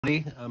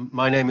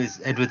My name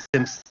is Edward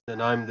Simpson,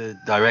 and I'm the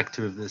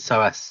director of the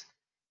SOAS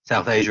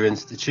South Asia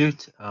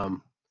Institute.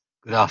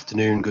 Good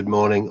afternoon, good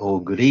morning,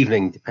 or good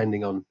evening,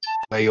 depending on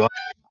where you are.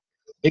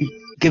 It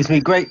gives me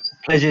great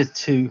pleasure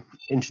to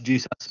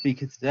introduce our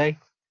speaker today,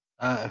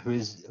 who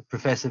is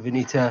Professor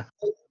Vinita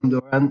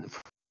Doran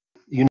from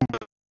the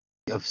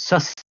University of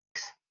Sussex.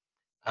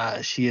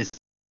 She is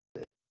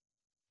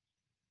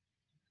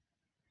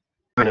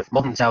of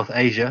modern South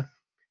Asia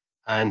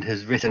and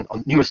has written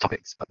on numerous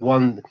topics, but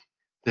one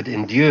that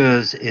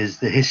endures is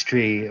the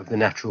history of the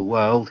natural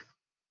world,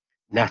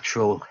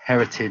 natural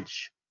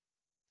heritage,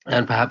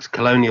 and perhaps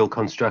colonial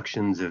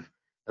constructions of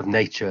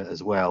nature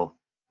as well,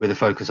 with a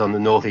focus on the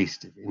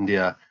northeast of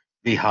India,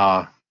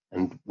 Bihar,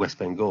 and West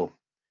Bengal.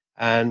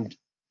 And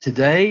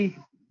today,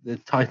 the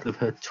title of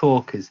her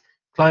talk is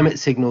Climate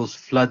Signals,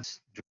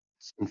 Floods,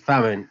 Droughts, and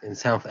Famine in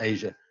South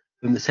Asia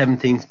from the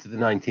 17th to the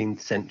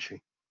 19th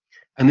century.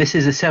 And this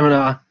is a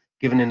seminar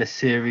given in a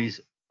series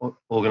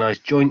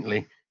organized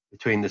jointly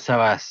between the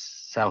SOAS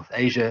South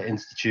Asia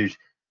Institute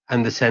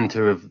and the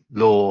Center of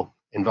Law,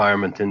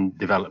 Environment and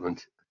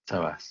Development at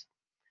SOAS.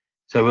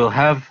 So we'll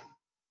have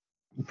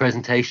a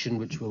presentation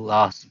which will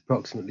last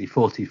approximately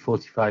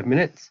 45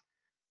 minutes,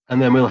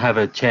 and then we'll have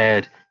a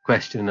chaired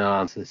question and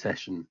answer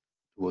session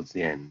towards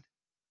the end.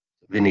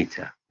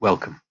 Vinita,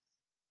 welcome.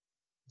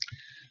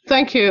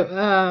 Thank you.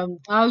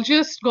 I'll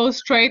just go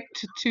straight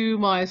to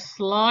my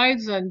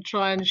slides and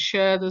try and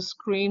share the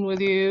screen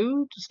with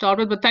you to start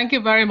with, but thank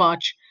you very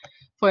much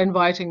for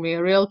inviting me.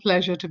 A real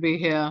pleasure to be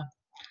here.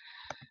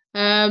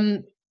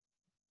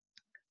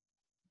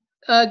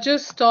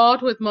 Just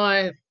start with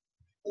my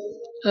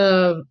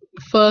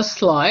first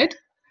slide.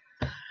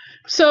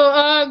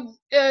 So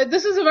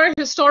this is a very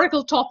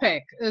historical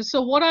topic.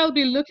 So what I'll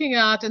be looking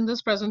at in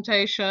this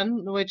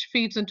presentation, which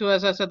feeds into,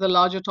 as I said, the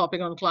larger topic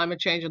on climate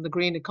change and the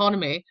green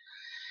economy,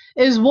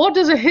 is what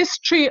does a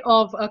history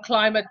of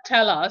climate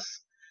tell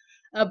us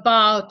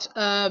about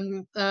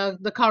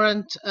the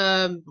current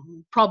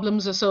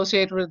problems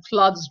associated with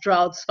floods,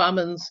 droughts,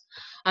 famines,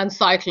 and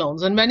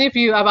cyclones. And many of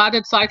you have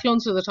added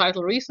cyclones to the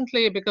title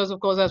recently because, of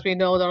course, as we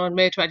know, that on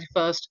May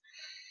 21st,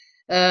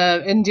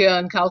 India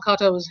and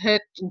Calcutta was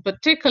hit. In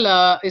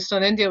particular,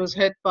 Eastern India was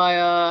hit by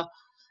a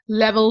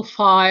level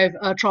 5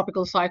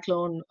 tropical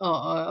cyclone,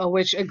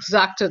 which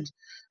exacted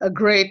a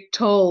great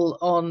toll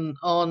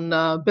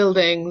on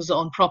buildings,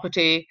 on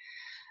property,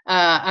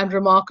 and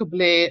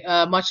remarkably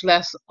much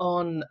less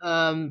on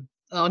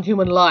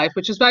human life,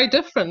 which is very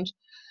different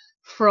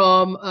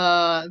from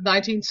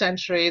 19th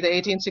century, the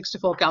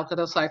 1864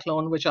 Calcutta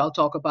cyclone, which I'll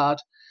talk about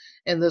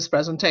in this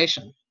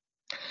presentation.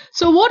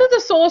 So what are the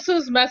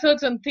sources,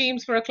 methods, and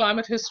themes for a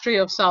climate history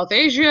of South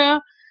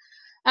Asia?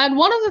 And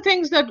one of the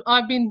things that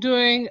I've been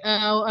doing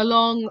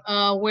along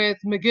with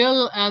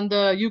McGill and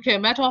the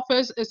UK Met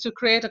Office is to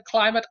create a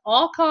climate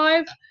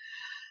archive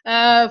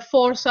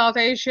for South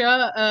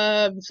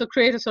Asia. So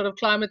create a sort of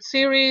climate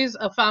series,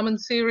 a famine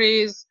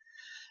series,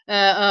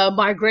 a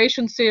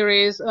migration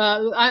series.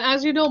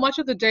 As you know, much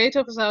of the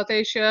data for South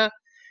Asia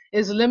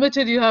is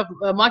limited. You have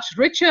much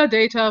richer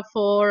data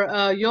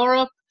for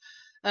Europe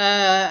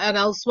and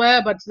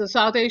elsewhere, but the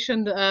South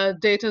Asian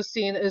data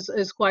scene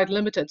is quite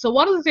limited. So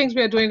one of the things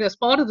we are doing as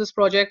part of this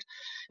project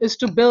is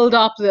to build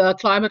up the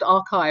climate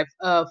archive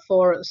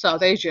for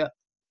South Asia.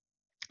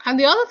 And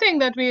the other thing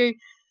that we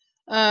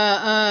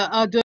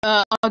are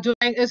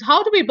doing is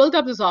how do we build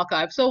up this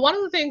archive? So one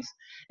of the things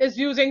is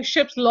using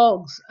ship's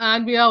logs,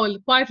 and we are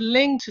quite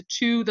linked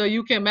to the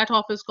UK Met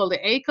Office called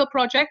the ACRE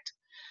project.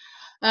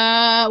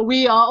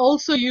 We are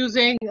also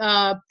using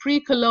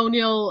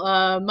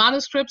pre-colonial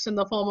manuscripts in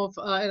the form of,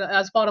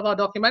 as part of our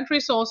documentary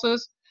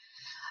sources.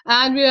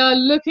 And we are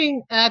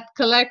looking at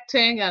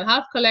collecting and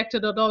have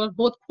collected a lot of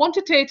both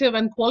quantitative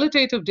and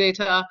qualitative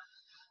data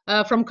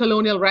from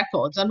colonial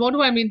records. And what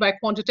do I mean by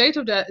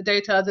quantitative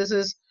data? This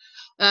is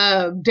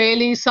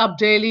daily,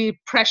 sub-daily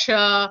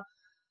pressure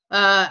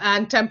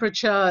and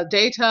temperature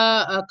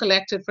data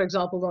collected, for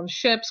example, on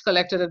ships,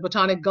 collected at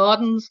botanic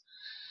gardens.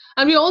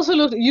 And we also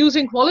looked at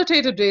using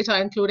qualitative data,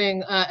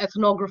 including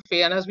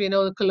ethnography. And as we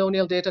know, the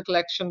colonial data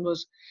collection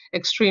was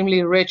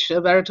extremely rich,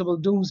 a veritable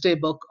doomsday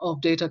book of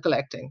data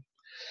collecting.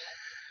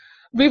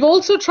 We've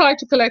also tried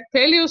to collect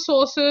paleo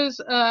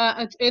sources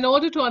in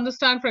order to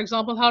understand, for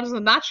example, how does the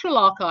natural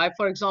archive,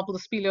 for example, the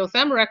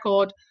Speleothem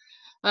record,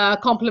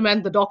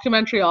 complement the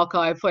documentary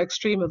archive for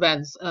extreme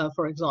events,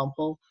 for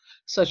example,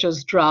 such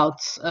as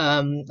droughts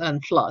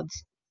and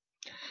floods.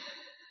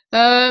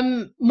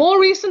 More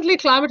recently,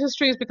 climate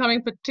history is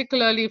becoming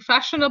particularly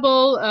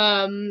fashionable.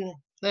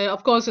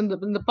 Of course, in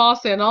the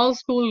past, the Annals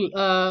School,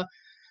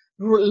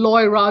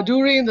 Loy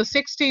Raduri in the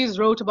 60s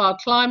wrote about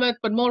climate,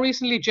 but more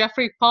recently,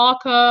 Jeffrey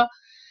Parker,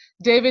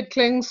 David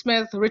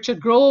Klingsmith,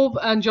 Richard Grove,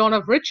 and John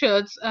F.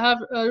 Richards have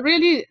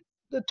really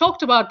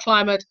talked about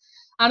climate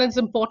and its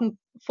importance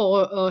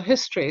for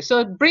history.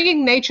 So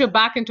bringing nature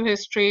back into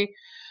history,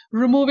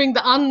 removing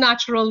the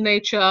unnatural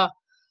nature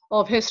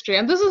of history.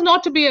 And this is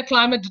not to be a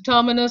climate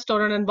determinist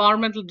or an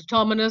environmental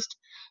determinist,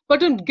 but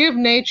to give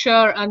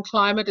nature and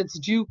climate its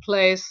due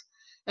place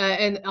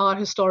in our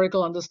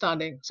historical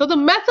understanding. So the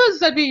methods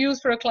that we use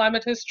for a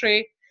climate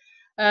history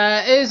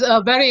is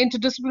very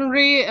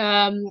interdisciplinary.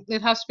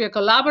 It has to be a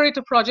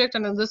collaborative project,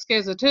 and in this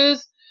case it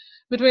is,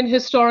 between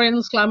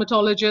historians,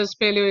 climatologists,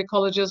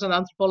 paleoecologists, and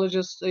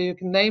anthropologists, so you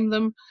can name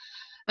them.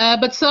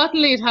 But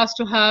certainly it has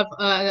to have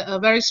a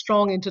very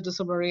strong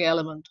interdisciplinary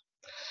element.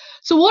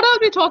 So what I'll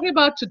be talking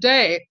about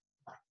today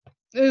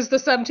is the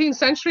 17th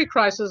century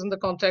crisis in the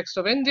context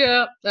of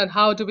India, and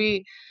how do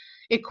we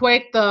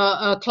equate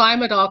the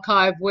climate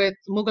archive with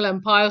Mughal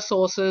Empire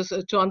sources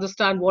to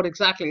understand what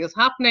exactly is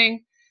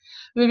happening.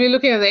 We'll be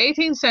looking at the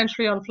 18th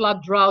century on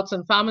flood, droughts,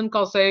 and famine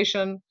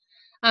causation.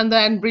 And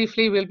then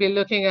briefly, we'll be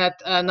looking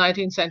at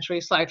 19th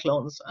century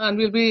cyclones. And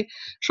we'll be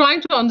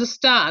trying to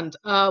understand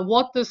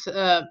what this,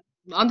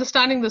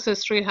 understanding this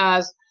history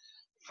has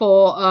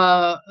for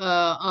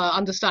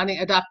understanding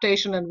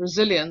adaptation and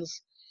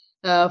resilience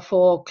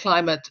for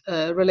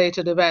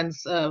climate-related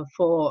events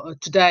for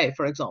today,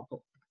 for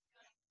example.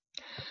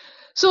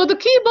 So the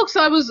key books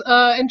I was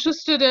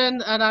interested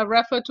in, and I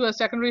referred to as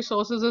secondary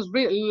sources, is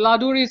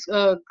Laduri's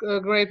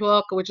great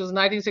work, which is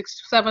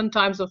 1967,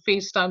 Times of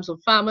Feast, Times of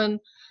Famine,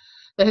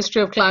 The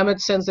History of Climate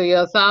Since the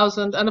Year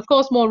 1000. And of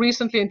course, more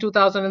recently in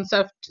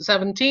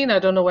 2017, I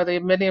don't know whether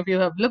many of you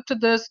have looked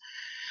at this,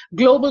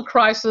 Global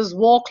Crisis,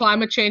 War,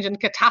 Climate Change, and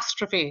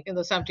Catastrophe in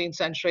the 17th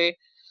Century,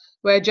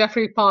 where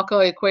Jeffrey Parker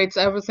equates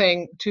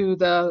everything to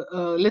the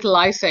Little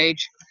Ice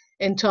Age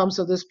in terms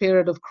of this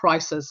period of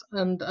crisis.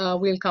 And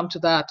we'll come to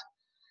that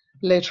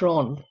later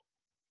on.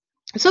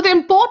 So the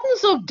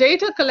importance of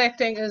data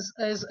collecting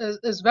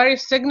is very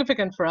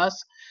significant for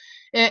us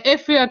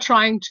if we are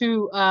trying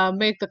to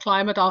make the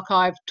climate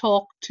archive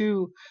talk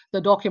to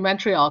the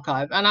documentary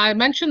archive. And I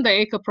mentioned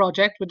the ACRE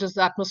project, which is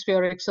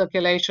atmospheric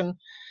circulation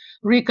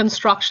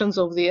reconstructions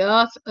of the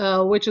Earth,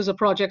 which is a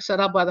project set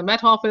up by the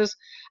Met Office,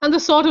 and the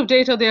sort of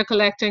data they're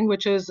collecting,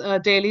 which is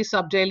daily,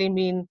 sub-daily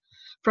mean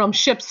from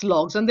ships'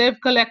 logs. And they've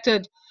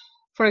collected,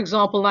 for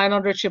example,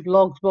 900 ship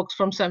logbooks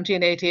from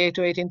 1788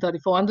 to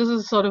 1834. And this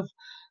is sort of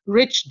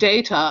rich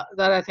data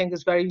that I think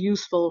is very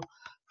useful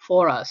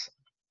for us.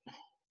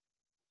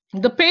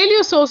 The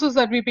paleo sources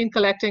that we've been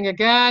collecting,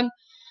 again,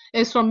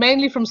 is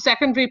mainly from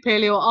secondary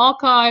paleo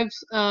archives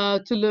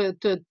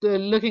to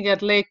looking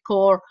at lake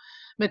core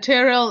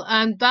material,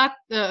 and that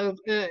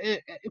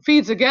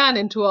feeds again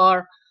into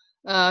our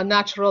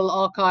natural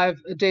archive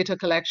data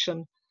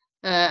collection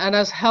and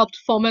has helped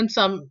foment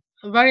some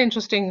very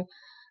interesting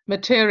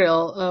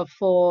material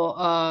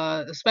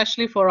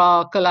especially for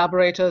our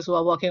collaborators who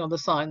are working on the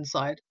science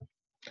side.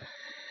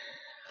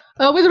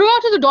 With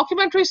regard to the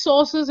documentary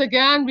sources,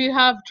 again, we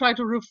have tried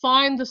to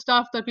refine the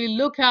stuff that we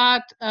look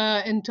at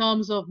in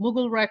terms of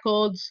Mughal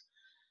records,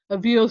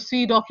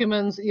 VOC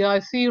documents,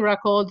 EIC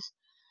records,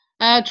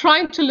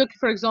 trying to look,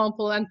 for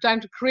example, and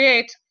trying to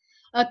create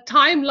a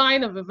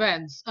timeline of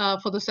events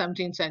for the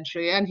 17th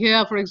century. And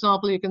here, for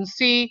example, you can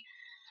see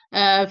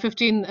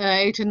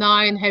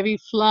 1589 heavy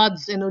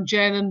floods in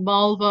Ujjain and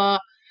Malwa,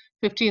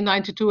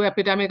 1592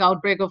 epidemic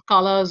outbreak of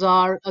colors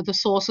are the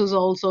sources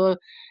also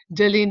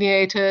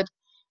delineated,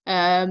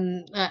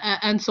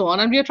 and so on.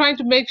 And we are trying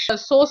to make sure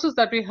sources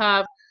that we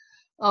have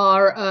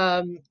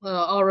are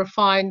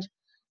refined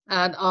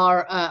and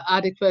are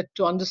adequate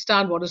to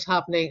understand what is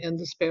happening in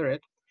this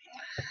period.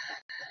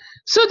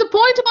 So the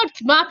point about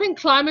mapping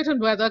climate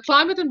and weather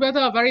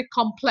are very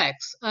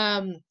complex,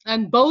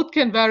 and both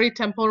can vary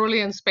temporally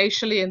and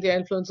spatially in their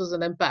influences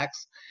and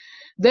impacts.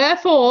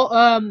 Therefore,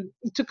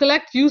 to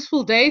collect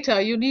useful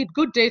data, you need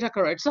good data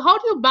coverage. So how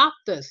do you map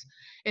this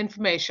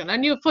information?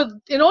 And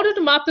in order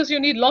to map this, you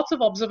need lots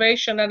of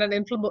observation and an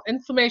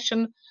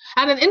information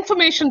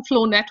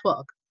flow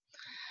network.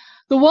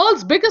 The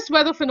world's biggest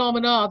weather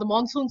phenomena are the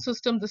monsoon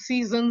system, the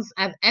seasons,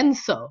 and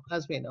ENSO,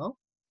 as we know.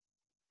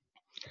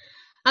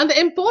 And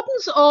the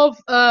importance of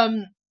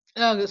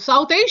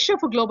South Asia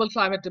for global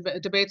climate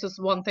debates is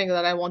one thing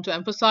that I want to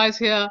emphasize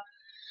here.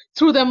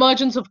 Through the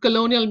emergence of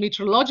colonial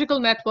meteorological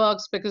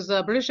networks, because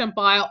the British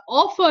Empire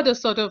offered a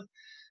sort of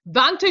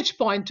vantage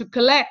point to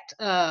collect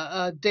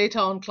data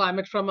on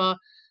climate from a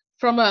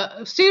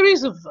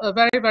series of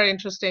very, very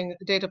interesting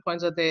data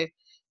points that they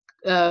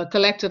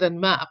collected and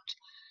mapped.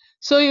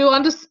 So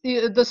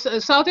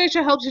South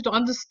Asia helps you to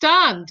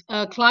understand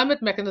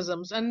climate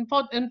mechanisms, and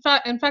in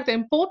fact, the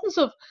importance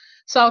of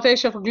South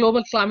Asia for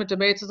global climate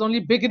debates is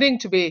only beginning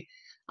to be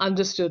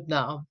understood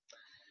now.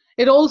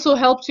 It also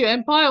helps you,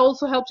 Empire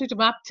also helps you to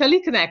map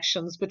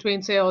teleconnections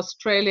between, say,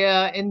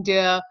 Australia,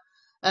 India,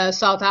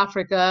 South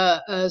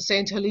Africa,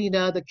 St.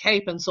 Helena, the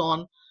Cape, and so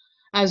on,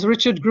 as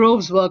Richard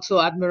Grove's work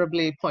so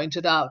admirably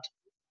pointed out.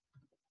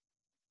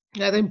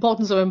 Now, the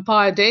importance of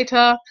Empire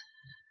data,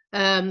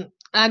 and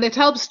it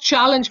helps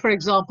challenge, for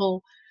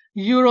example,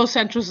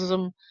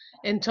 Eurocentrism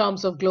in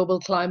terms of global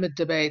climate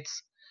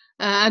debates.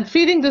 And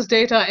feeding this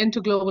data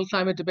into global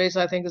climate debates,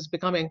 I think, is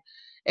becoming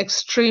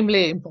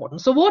extremely important.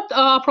 So what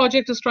our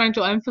project is trying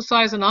to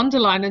emphasize and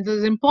underline is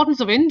the importance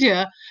of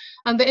India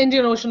and the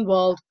Indian Ocean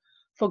world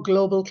for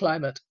global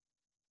climate.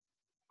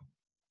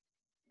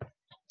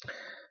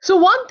 So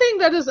one thing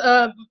that is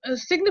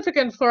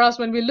significant for us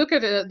when we look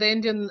at the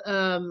Indian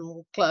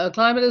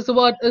climate is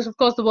of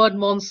course the word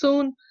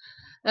monsoon.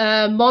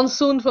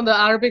 Monsoon from the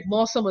Arabic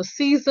mawsam, a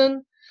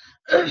season.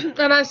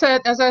 And as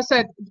I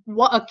said,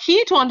 a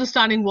key to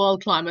understanding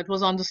world climate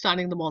was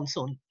understanding the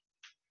monsoon.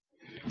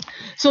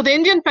 So the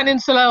Indian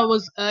peninsula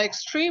was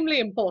extremely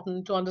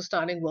important to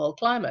understanding world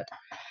climate.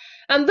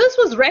 And this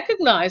was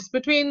recognized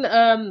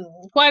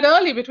quite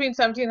early, between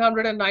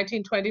 1700 and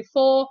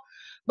 1924,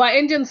 by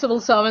Indian civil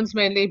servants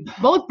mainly,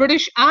 both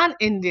British and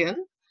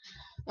Indian,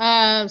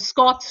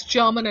 Scots,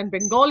 German, and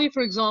Bengali,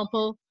 for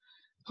example,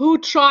 who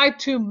tried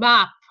to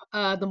map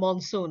the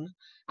monsoon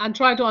and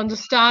try to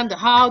understand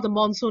how the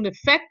monsoon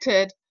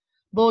affected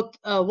both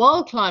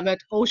world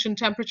climate, ocean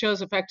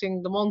temperatures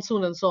affecting the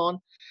monsoon, and so on.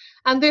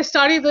 And they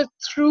studied it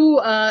through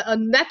a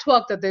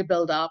network that they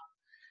built up.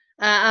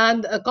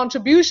 And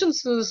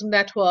contributions to this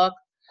network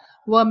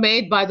were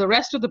made by the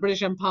rest of the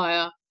British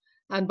Empire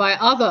and by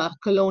other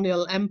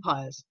colonial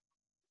empires.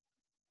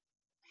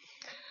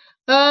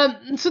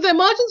 So the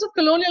emergence of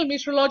colonial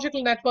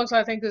meteorological networks,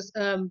 I think, is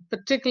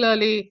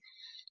particularly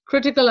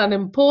critical and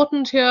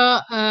important here.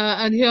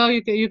 And here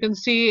you can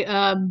see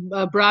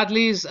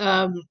Bradley's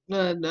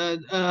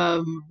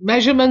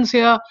measurements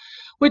here,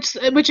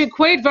 which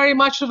equate very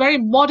much to very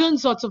modern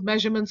sorts of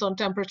measurements on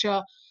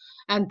temperature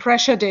and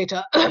pressure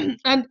data.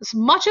 And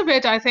much of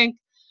it, I think,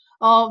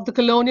 of the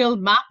colonial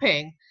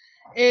mapping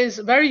is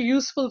very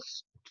useful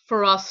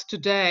for us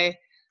today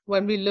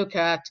when we look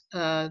at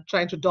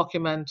trying to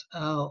document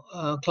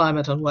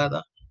climate and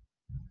weather.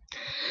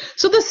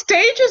 So the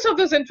stages of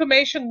this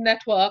information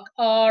network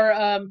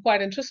are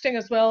quite interesting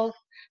as well.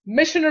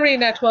 Missionary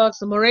networks,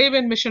 the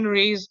Moravian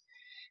missionaries,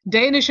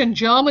 Danish and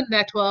German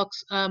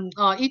networks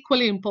are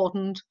equally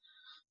important.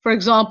 For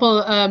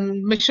example,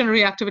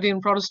 missionary activity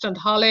in Protestant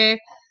Halle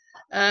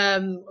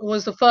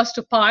was the first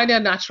to pioneer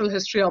natural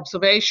history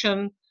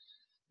observation.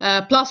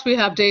 Plus, we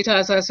have data,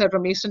 as I said,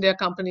 from East India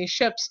Company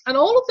ships. And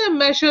all of them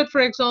measured,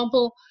 for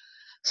example,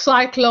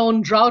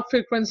 cyclone, drought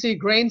frequency,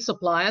 grain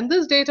supply. And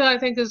this data, I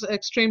think, is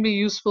extremely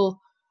useful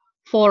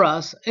for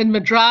us. In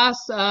Madras,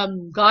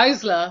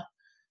 Geisler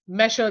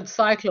measured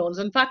cyclones.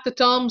 In fact, the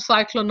term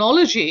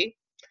cyclonology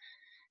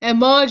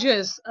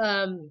emerges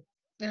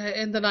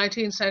in the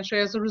 19th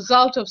century as a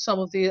result of some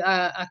of the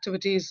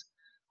activities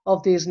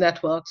of these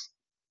networks.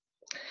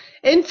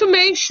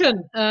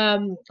 Information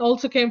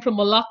also came from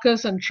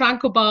Moluccas and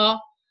Tranquebar.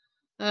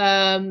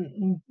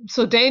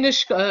 So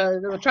Danish,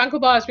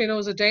 Tranquebar, as we know,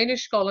 is a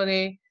Danish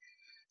colony.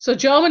 So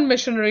German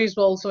missionaries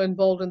were also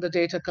involved in the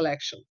data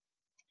collection.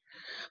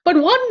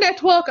 But one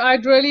network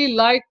I'd really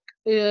like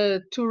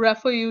to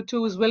refer you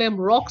to is William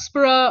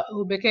Roxburgh,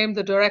 who became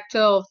the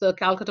director of the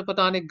Calcutta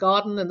Botanic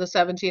Garden in the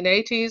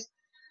 1780s,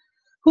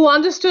 who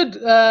understood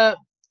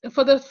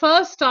for the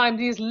first time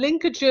these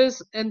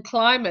linkages in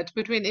climate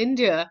between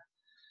India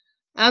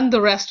and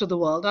the rest of the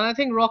world. And I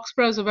think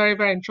Roxburgh is a very,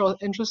 very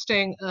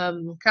interesting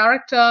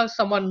character,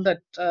 someone that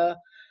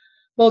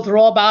both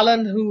Rob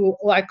Allen, who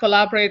I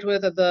collaborate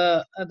with at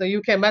the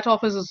UK Met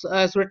Office,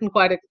 has written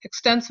quite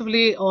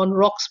extensively on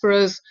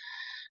Roxburgh's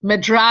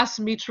Madras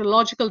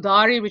Meteorological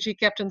Diary, which he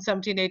kept in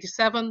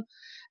 1787,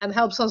 and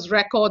helps us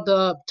record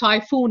the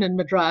typhoon in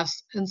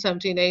Madras in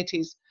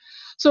 1780s.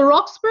 So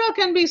Roxburgh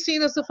can be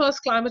seen as the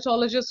first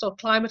climatologist or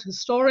climate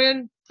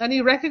historian, and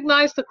he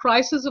recognized the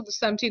crisis of the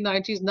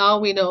 1790s. Now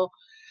we know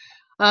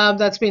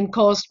that's been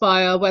caused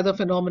by a weather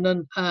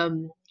phenomenon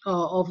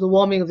of the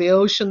warming of the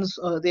oceans,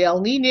 the El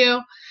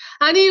Nino.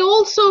 And he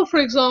also, for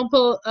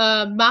example,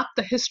 mapped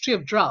the history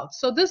of droughts.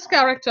 So this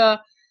character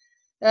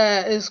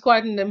is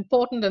quite an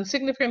important and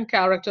significant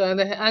character,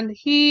 and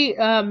he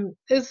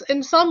is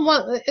in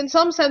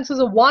some senses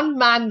a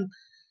one-man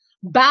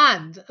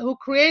band who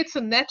creates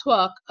a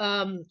network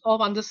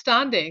of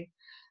understanding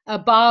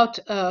about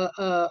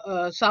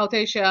South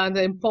Asia and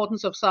the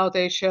importance of South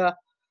Asia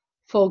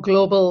for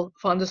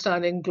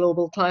understanding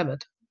global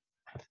climate.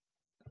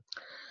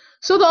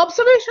 So the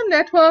observation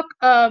network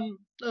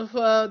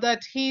that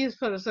he,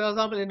 for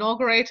example,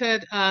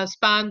 inaugurated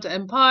spanned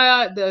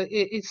empire.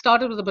 It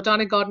started with the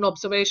Botanic Garden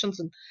observations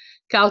in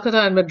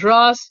Calcutta and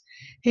Madras.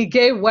 He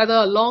gave weather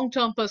a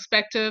long-term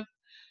perspective.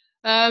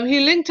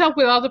 He linked up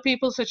with other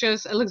people such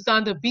as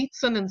Alexander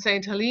Beatson in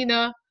St.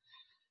 Helena.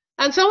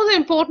 And some of the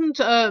important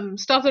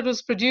stuff that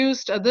was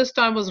produced at this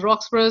time was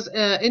Roxburgh's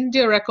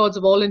India records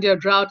of All India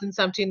Drought in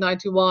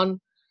 1791.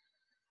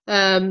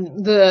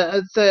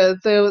 There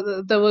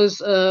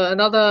was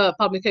another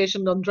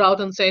publication on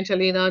drought in St.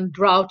 Helena and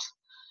drought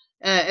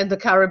in the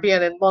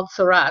Caribbean in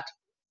Montserrat.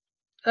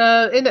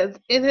 In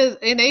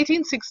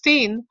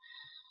 1816,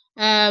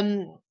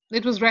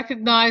 it was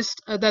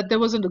recognized that there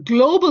was a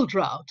global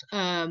drought.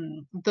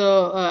 And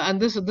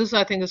this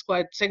I think is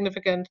quite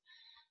significant.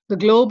 The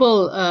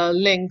global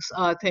links,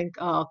 I think,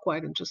 are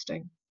quite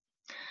interesting.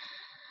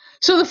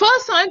 So the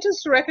first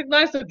scientist to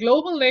recognize the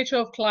global nature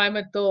of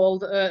climate, though,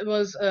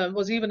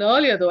 was even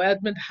earlier, though,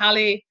 Edmund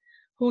Halley,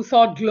 who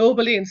thought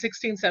globally in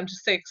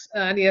 1676,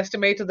 and he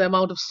estimated the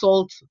amount of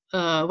salt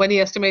when he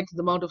estimated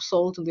the amount of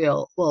salt in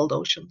the world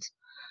oceans.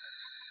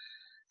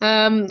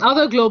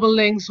 Other global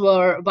links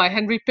were by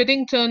Henry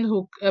Piddington,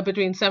 who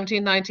between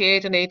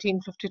 1798 and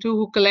 1852,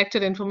 who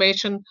collected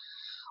information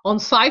on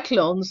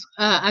cyclones,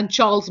 and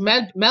Charles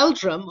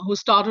Meldrum, who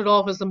started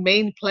off as the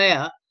main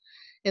player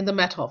in the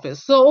Met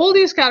Office. So all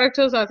these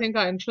characters, I think,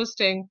 are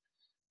interesting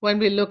when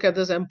we look at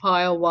this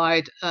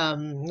empire-wide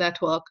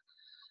network.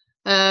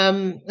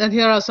 And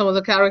here are some of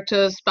the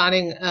characters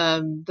spanning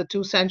the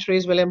 2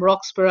 centuries: William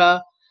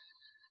Roxburgh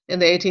in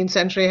the 18th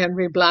century,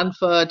 Henry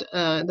Blandford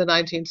in the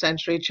 19th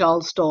century,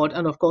 Charles Todd,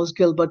 and of course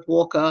Gilbert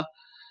Walker,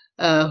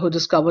 who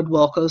discovered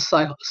Walker's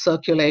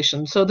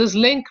circulation. So this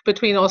link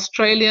between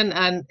Australian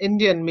and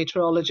Indian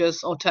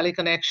meteorologists or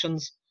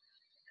teleconnections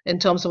in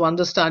terms of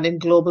understanding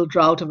global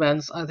drought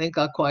events, I think,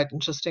 are quite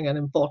interesting and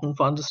important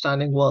for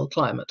understanding world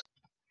climate.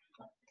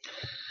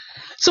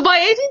 So by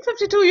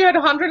 1852, you had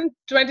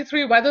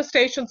 123 weather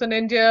stations in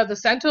India. The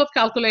center of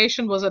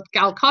calculation was at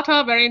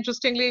Calcutta, very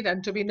interestingly,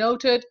 then to be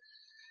noted.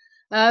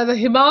 The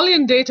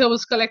Himalayan data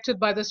was collected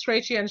by the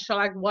Strachey and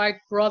White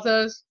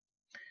brothers.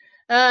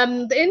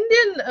 The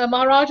Indian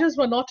Maharajas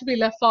were not to be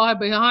left far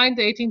behind.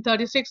 In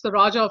 1836, the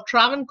Raja of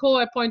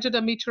Travancore appointed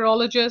a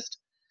meteorologist.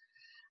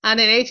 And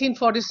in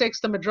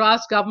 1846, the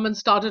Madras government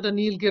started a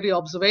Nilgiri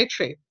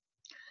observatory.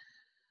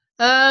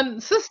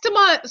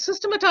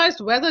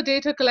 Systematized weather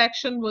data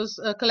collection was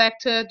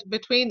collected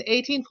between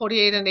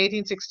 1848 and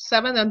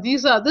 1867. And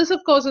this,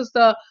 of course, is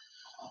the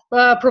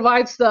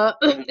provides the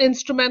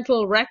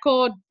instrumental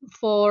record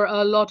for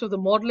a lot of the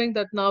modeling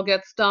that now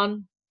gets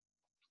done.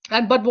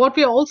 But what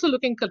we are also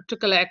looking to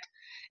collect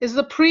is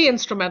the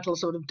pre-instrumental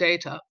sort of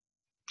data.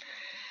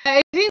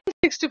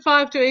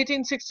 1865 to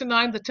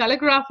 1869, the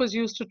telegraph was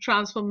used to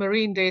transfer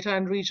marine data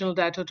and regional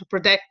data to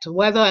predict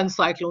weather and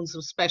cyclones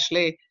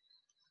especially.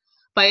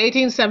 By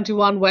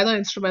 1871, weather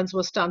instruments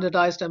were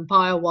standardized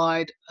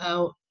empire-wide.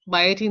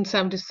 By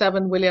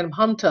 1877, William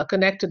Hunter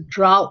connected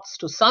droughts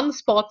to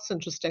sunspots,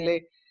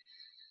 interestingly.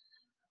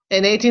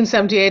 In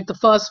 1878, the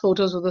first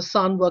photos of the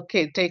sun were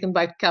taken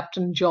by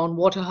Captain John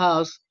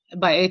Waterhouse.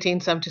 By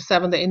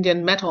 1877, the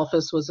Indian Met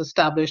Office was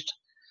established,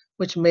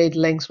 which made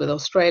links with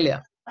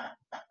Australia.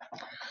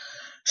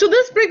 So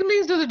this brings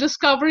me to the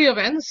discovery of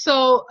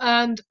ENSO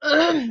and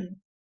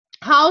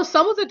how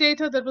some of the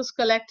data that was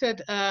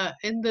collected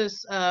in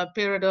this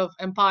period of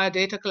empire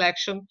data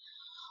collection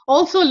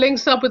also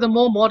links up with a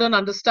more modern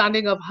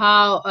understanding of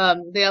how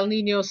the El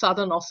Nino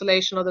Southern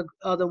Oscillation or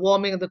the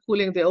warming and the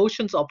cooling of the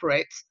oceans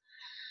operates.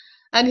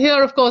 And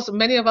here, of course,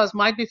 many of us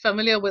might be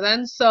familiar with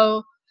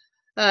ENSO.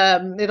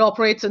 It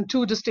operates in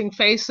 2 distinct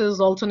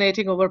phases,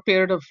 alternating over a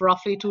period of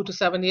roughly 2 to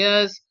 7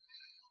 years.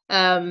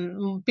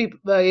 What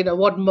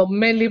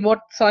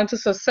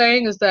scientists are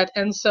saying is that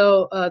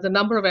ENSO, the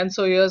number of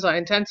ENSO years are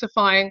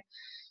intensifying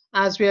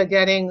as we are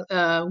getting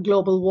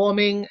global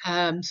warming.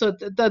 So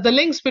the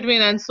links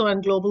between ENSO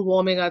and global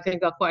warming, I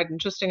think, are quite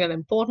interesting and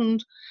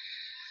important.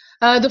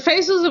 The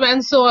phases of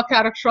ENSO are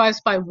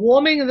characterized by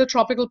warming in the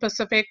tropical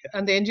Pacific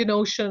and the Indian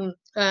Ocean,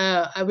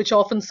 which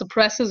often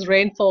suppresses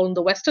rainfall in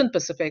the Western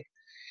Pacific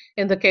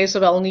in the case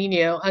of El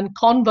Nino, and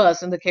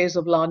converse in the case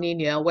of La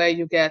Nina, where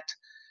you get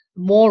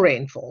more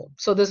rainfall.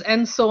 So this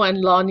ENSO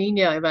and La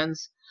Nina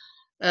events,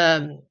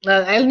 El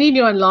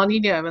Nino and La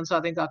Nina events,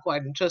 I think, are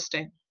quite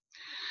interesting.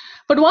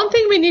 But one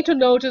thing we need to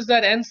note is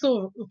that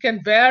ENSO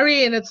can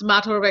vary in its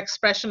matter of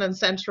expression and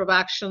center of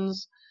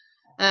actions.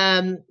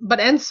 But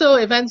ENSO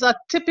events are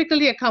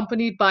typically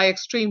accompanied by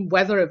extreme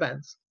weather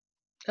events.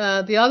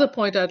 The other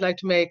point I'd like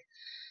to make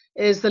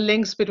is the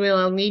links between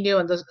El Nino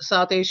and the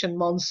South Asian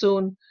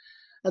monsoon.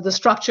 The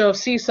structure of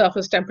sea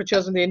surface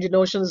temperatures in the Indian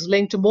Ocean is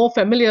linked to more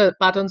familiar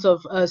patterns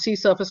of sea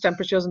surface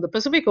temperatures in the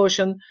Pacific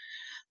Ocean,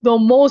 though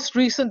most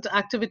recent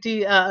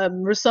activity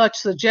research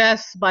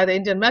suggests by the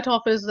Indian Met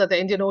Office that the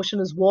Indian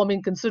Ocean is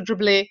warming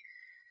considerably.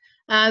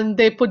 And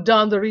they put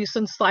down the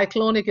recent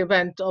cyclonic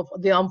event of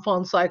the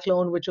Amphan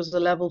cyclone, which was a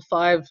level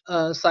 5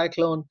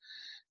 cyclone,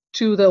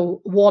 to the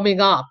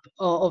warming up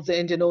of the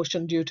Indian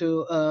Ocean due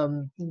to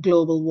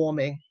global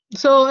warming.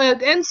 So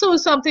ENSO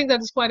is something that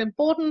is quite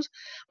important.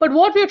 But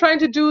what we're trying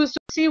to do is to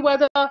see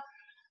whether the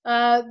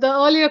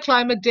earlier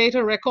climate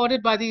data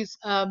recorded by these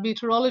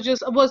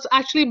meteorologists was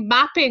actually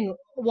mapping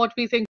what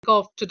we think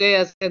of today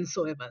as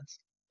ENSO events.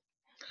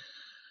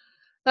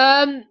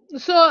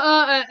 This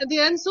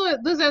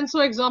ENSO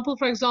example,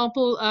 for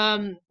example,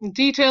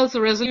 details the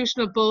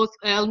resolution of both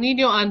El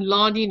Nino and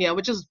La Nina,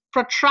 which is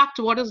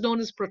what is known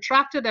as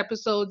protracted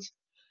episodes,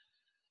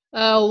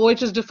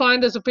 which is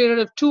defined as a period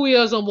of 2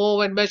 years or more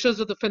when measures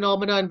of the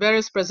phenomena and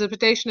various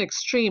precipitation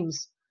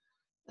extremes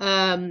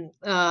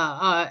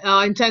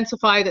are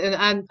intensified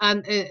and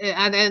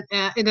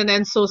in an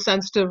ENSO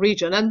sensitive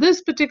region. And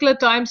this particular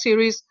time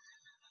series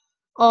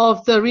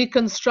of the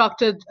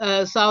reconstructed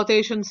South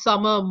Asian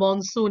Summer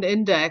Monsoon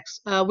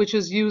Index, which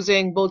is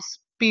using both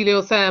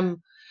speleothem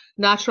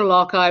natural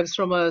archives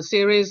from a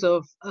series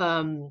of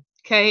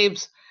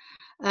caves,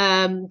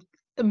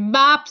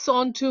 maps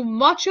onto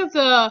much of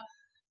the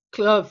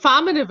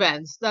famine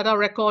events that are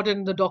recorded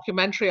in the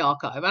documentary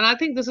archive. And I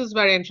think this is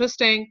very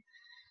interesting.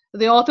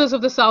 The authors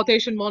of the South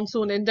Asian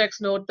Monsoon Index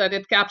note that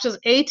it captures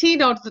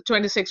 18 out of the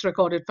 26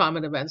 recorded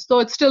famine events, though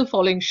it's still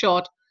falling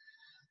short,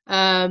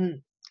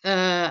 and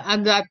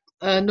that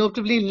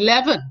notably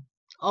 11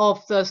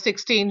 of the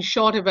 16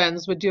 short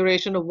events with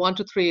duration of 1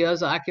 to 3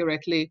 years are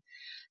accurately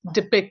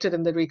depicted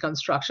in the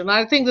reconstruction.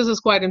 I think this is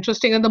quite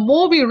interesting, and the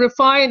more we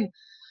refine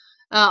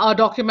our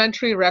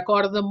documentary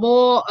record, the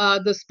more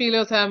the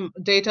speleothem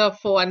data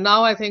for, and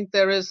now I think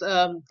there is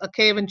a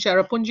cave in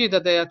Cherrapunji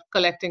that they are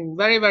collecting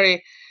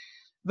very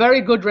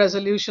good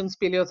resolution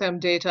speleothem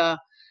data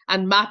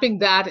and mapping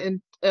that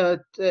in,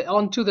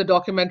 onto the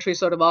documentary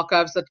sort of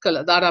archives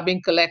that are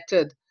being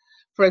collected,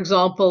 for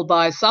example,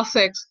 by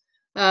Sussex.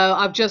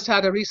 I've just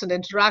had a recent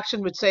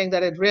interaction with saying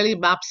that it really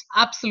maps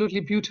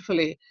absolutely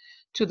beautifully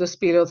to the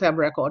speleothem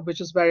record,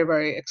 which is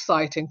very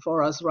exciting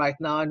for us right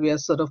now. And we are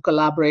sort of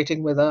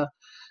collaborating with an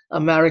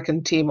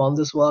American team on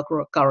this work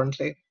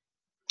currently.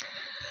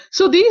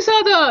 So these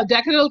are the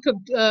decadal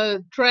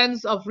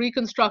trends of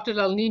reconstructed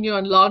El Nino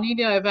and La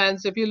Nina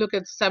events. If you look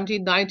at the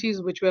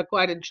 1790s, which we are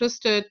quite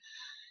interested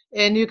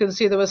in, you can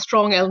see there were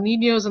strong El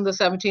Ninos in the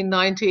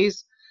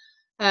 1790s.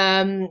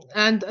 And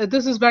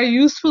this is very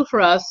useful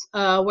for us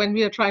when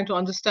we are trying to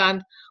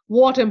understand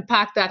what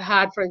impact that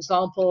had, for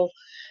example,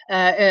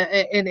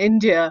 in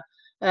India,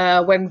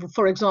 when,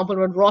 for example,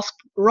 when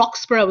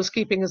Roxburgh was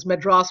keeping his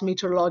Madras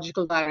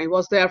meteorological diary,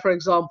 was there, for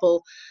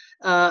example,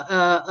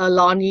 a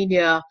La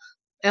Nina,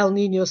 El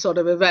Nino sort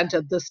of event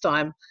at this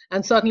time.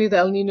 And certainly the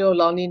El Nino,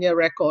 La Nina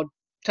record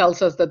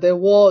tells us that there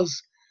was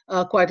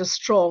quite a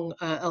strong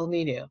El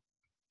Nino.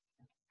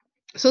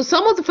 So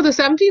for the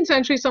 17th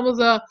century, some of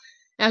the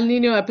El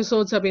Nino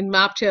episodes have been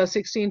mapped here: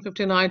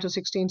 1659 to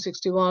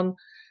 1661,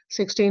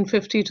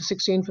 1650 to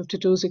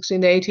 1652,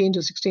 1618 to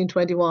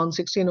 1621,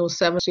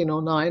 1607,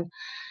 1609.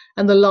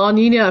 And the La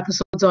Nina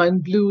episodes are in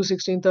blue: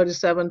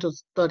 1637 to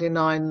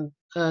 39,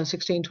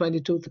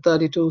 1622 to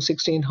 32,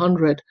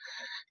 1600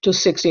 to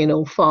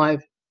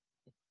 1605.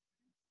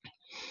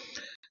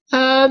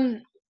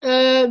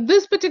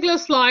 This particular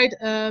slide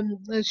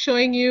is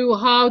showing you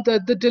how the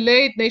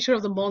delayed nature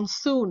of the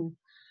monsoon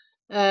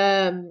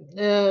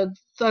that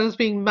is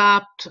being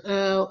mapped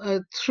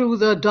through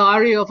the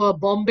diary of a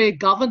Bombay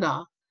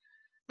governor.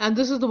 And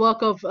this is the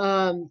work of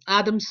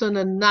Adamson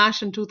and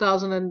Nash in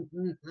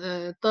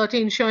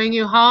 2013, showing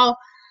you how,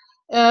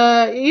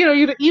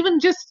 even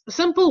just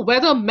simple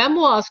weather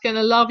memoirs can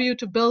allow you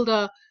to build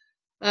a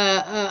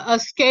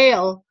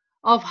scale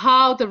of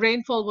how the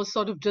rainfall was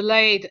sort of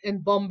delayed in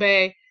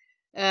Bombay,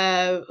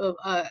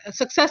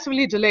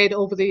 successfully delayed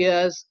over the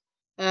years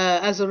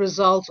as a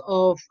result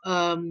of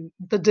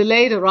the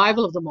delayed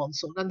arrival of the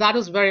monsoon. And that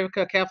is very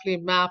carefully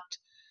mapped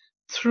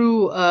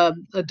through a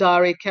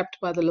diary kept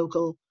by the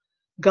local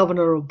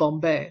governor of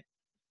Bombay.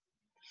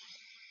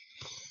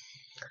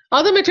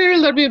 Other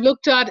material that we've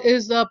looked at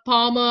is the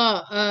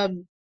Palmer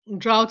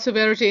Drought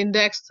Severity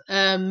Index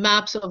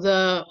maps of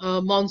the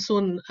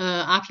monsoon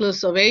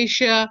atlas of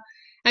Asia.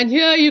 And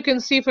here you can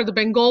see for the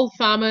Bengal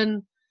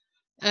famine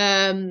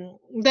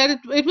that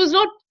it was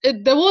not,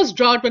 there was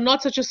drought, but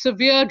not such a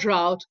severe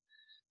drought.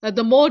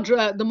 The more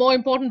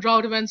important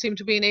drought events seem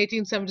to be in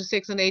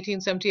 1876 and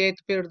 1878,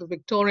 the period of the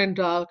Victorian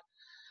drought.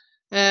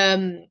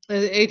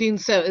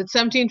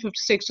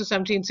 1756 to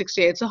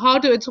 1768. So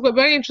it's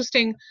very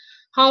interesting.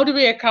 How do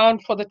we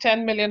account for the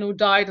 10 million who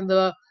died in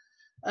the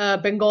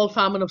Bengal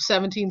famine of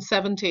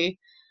 1770,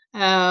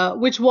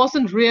 which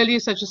wasn't really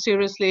such a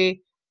serious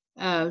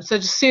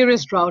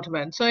drought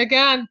event? So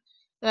again,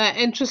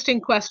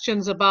 interesting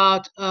questions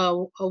about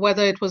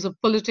whether it was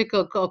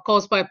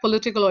caused by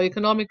political or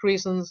economic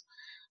reasons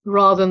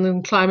rather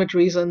than climate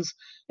reasons,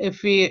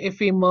 if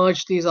we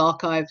merge these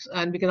archives,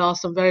 and we can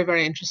ask some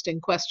very interesting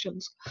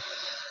questions.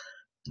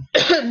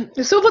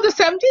 So for the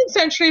 17th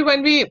century,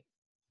 when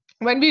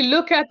we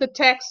look at the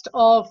text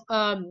of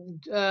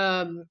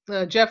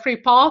Geoffrey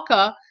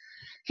Parker,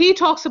 he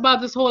talks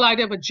about this whole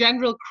idea of a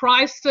general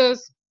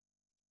crisis,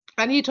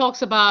 and he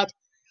talks about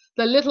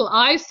the Little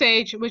Ice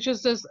Age, which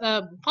is this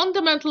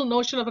fundamental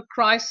notion of a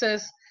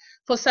crisis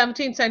for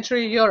 17th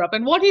century Europe.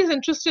 And what he's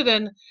interested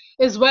in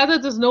is whether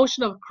this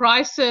notion of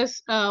crisis,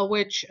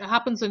 which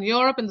happens in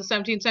Europe in the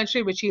 17th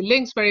century, which he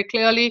links very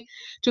clearly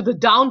to the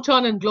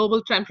downturn in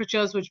global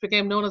temperatures, which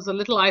became known as the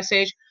Little Ice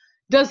Age,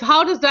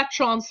 how does that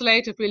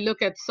translate if we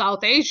look at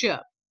South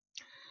Asia?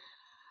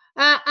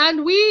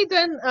 And we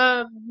then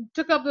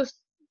took up this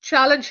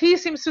challenge. He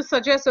seems to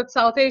suggest that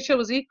South Asia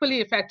was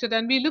equally affected,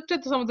 and we looked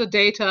at some of the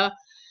data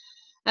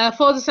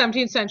for the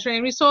 17th century,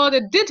 and we saw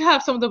that it did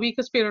have some of the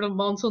weakest period of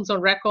monsoons on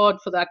record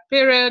for that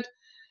period.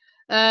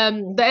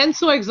 The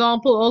ENSO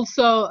example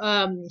also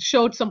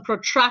showed some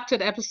protracted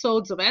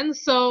episodes of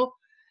ENSO.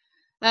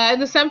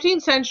 In the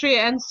 17th century,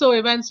 ENSO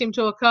events seem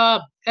to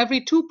occur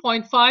every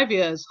 2.5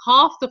 years,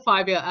 half the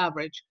 5-year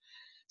average.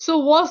 So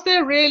was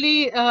there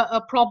really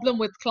a problem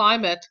with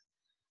climate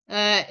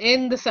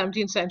in the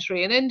 17th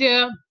century in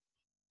India?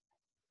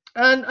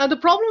 And the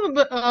problem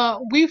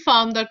we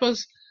found that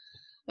was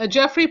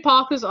Geoffrey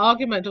Parker's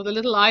argument of the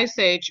Little Ice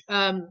Age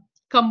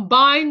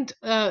combined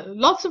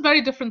lots of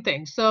very different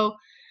things. So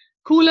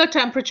cooler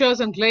temperatures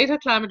and greater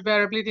climate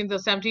variability in the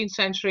 17th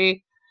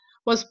century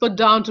was put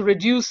down to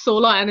reduce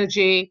solar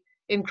energy,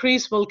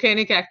 increased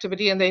volcanic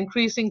activity, and the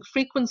increasing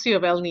frequency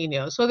of El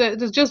Nino. So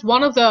there's just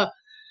one of the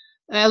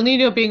El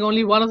Nino being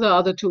only one of the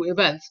other two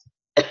events.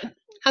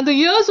 And the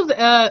years of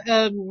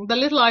the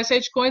Little Ice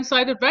Age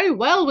coincided very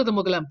well with the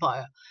Mughal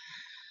Empire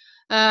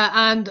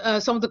and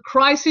some of the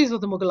crises of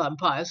the Mughal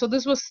Empire. So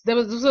this was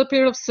a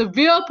period of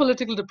severe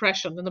political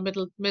depression in the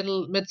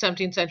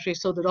mid-17th century.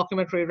 So the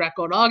documentary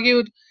record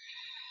argued.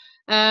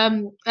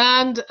 For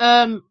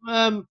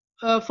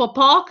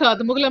Parker,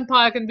 the Mughal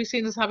Empire can be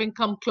seen as having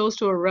come close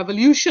to a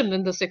revolution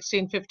in the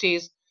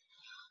 1650s,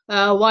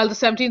 while the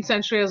 17th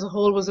century as a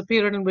whole was a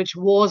period in which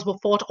wars were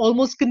fought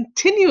almost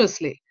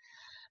continuously.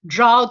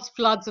 Droughts,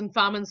 floods, and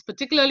famines,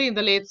 particularly in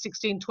the late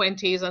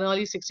 1620s and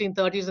early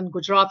 1630s in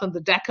Gujarat and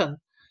the Deccan,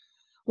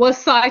 were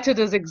cited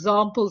as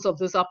examples of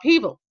this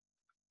upheaval.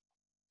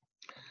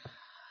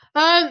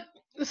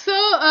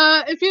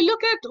 If you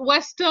look at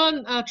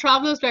Western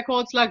travelers'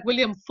 records like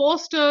William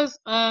Forster's,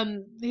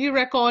 he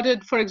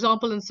recorded, for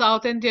example, in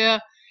South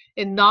India,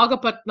 in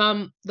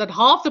Nagapatnam, that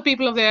half the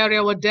people of the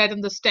area were dead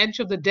and the stench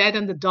of the dead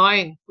and the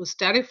dying was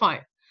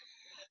terrifying.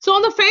 So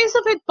on the face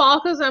of it,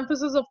 Parker's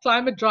emphasis of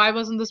climate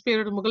drivers in this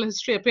period of Mughal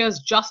history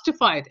appears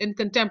justified in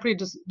contemporary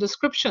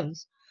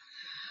descriptions.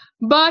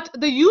 But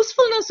the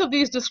usefulness of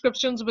these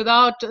descriptions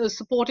without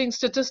supporting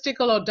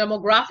statistical or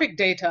demographic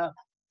data,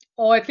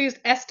 or at least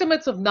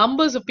estimates of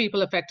numbers of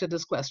people affected,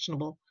 is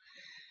questionable.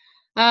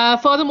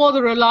 Furthermore,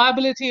 the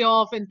reliability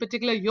of, in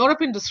particular,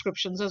 European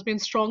descriptions has been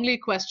strongly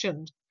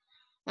questioned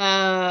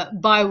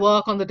by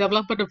work on the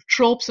development of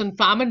tropes and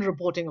famine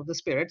reporting of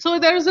this period. So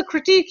there is a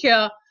critique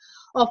here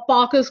of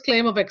Parker's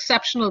claim of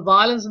exceptional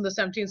violence in the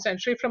 17th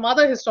century from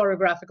other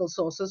historiographical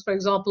sources. For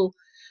example,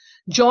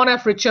 John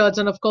F. Richards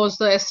and, of course,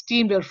 the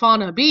esteemed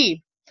Irfan Habib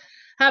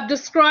have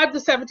described the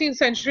 17th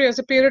century as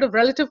a period of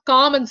relative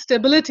calm and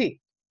stability.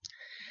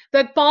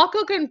 That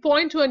Parker can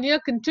point to a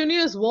near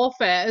continuous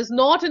warfare is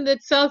not in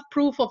itself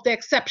proof of the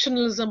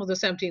exceptionalism of the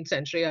 17th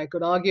century, I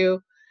could argue.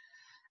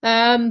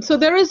 So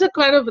there is a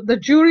kind of, the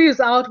jury is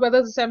out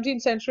whether the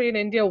 17th century in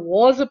India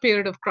was a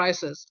period of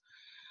crisis.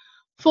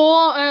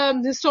 For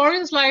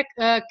historians like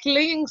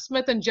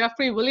Killingsmith and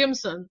Jeffrey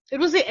Williamson, it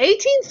was the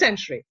 18th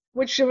century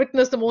which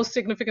witnessed the most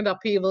significant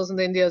upheavals in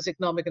India's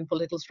economic and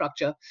political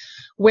structure,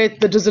 with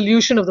the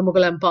dissolution of the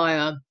Mughal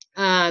Empire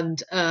and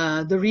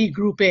the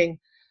regrouping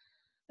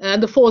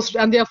and their forced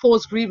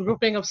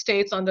regrouping of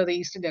states under the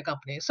East India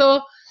Company.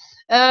 So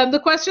the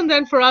question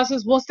then for us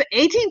is, was the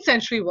 18th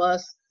century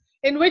worse?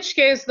 In which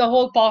case, the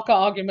whole Parker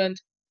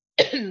argument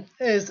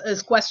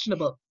is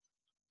questionable.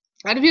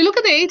 And if you look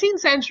at the 18th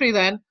century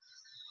then,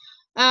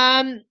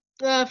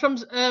 from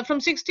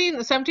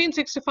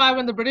 1765,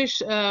 when the British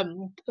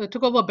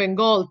took over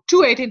Bengal, to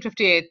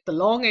 1858, the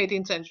long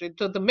 18th century,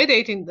 to the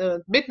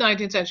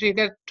mid-19th century, you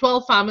get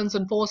 12 famines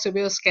and 4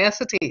 severe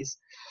scarcities.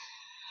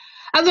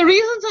 And the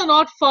reasons are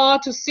not far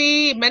to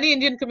see. Many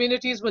Indian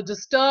communities were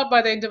disturbed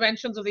by the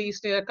interventions of the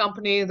East India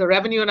Company, the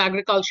revenue and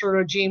agricultural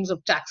regimes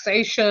of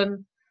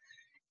taxation,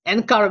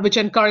 which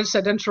encouraged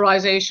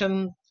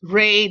sedentarization,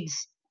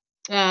 raids,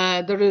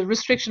 the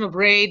restriction of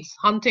raids,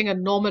 hunting,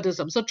 and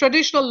nomadism. So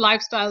traditional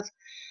lifestyles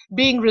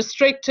being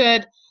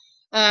restricted.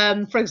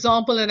 For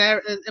example, in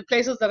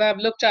places that I've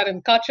looked at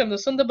in Kutch and the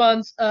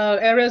Sundarbans,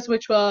 areas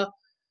which were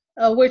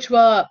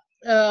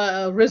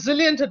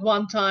resilient at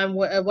one time,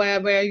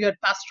 where you had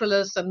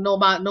pastoralists and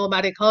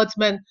nomadic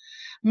herdsmen,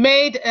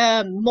 made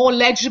more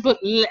legible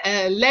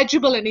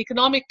in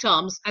economic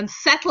terms and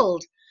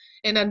settled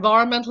in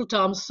environmental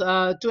terms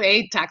to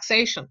aid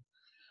taxation.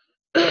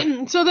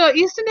 So the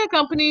East India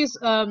Company's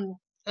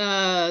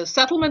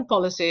settlement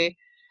policy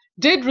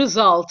did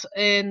result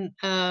in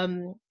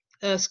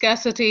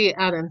scarcity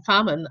and in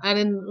famine.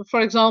 And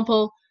for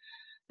example,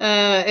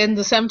 in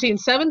the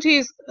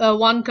 1770s,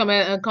 one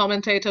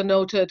commentator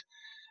noted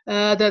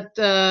that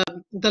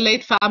the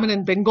late famine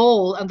in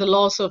Bengal and the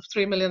loss of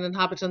 3 million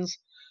inhabitants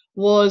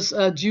was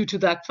due to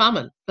that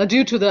famine,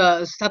 due to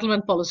the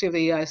settlement policy of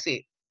the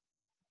EIC.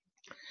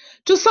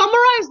 To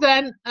summarize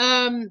then,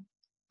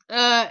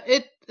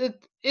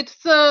 it's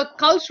the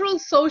cultural,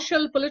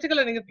 social, political,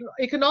 and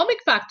economic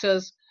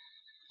factors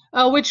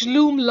which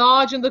loom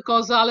large in the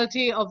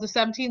causality of the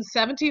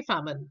 1770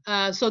 famine.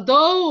 So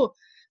though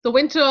the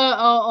winter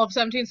of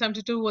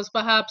 1772 was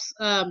perhaps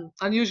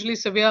unusually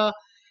severe,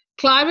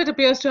 climate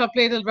appears to have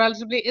played a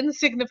relatively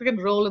insignificant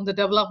role in the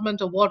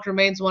development of what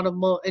remains one of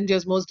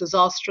India's most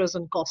disastrous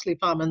and costly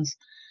famines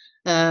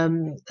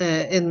in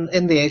the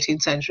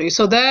 18th century.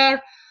 So there,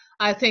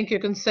 I think you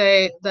can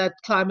say that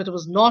climate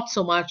was not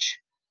so much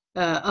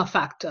a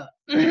factor.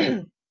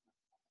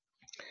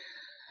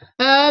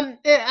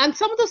 And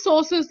some of the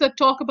sources that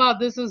talk about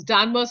this is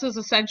Danvers's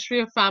A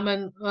Century of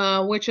Famine,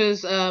 which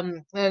is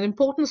an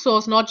important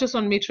source not just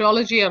on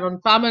meteorology and on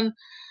famine,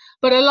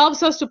 but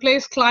allows us to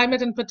place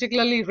climate and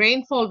particularly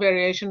rainfall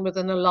variation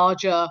within a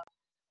larger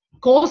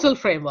causal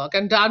framework.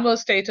 And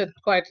Danvers stated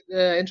quite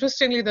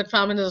interestingly that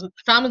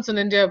famines in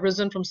India have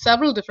risen from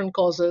several different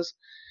causes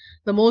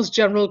the most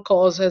general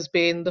cause has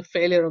been the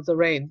failure of the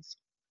rains.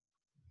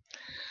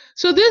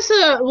 So this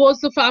was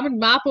the famine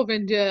map of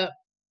India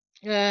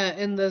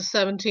in the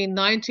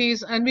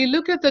 1790s, and we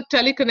look at the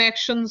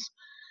teleconnections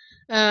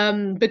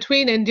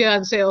between India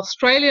and, say,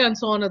 Australia and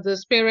so on at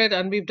this period,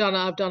 and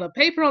I've done a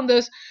paper on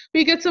this.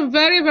 We get some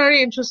very,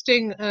 very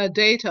interesting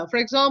data. For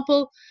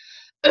example,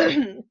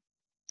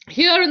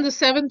 here in the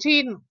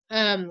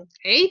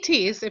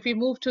 1780s, if we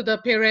move to the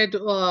period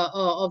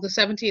of the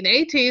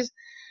 1780s,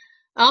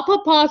 upper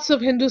parts of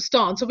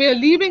Hindustan. So we are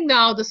leaving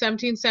now the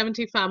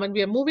 1770 famine.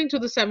 We are moving to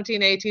the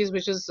 1780s,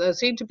 which is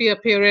seen to be a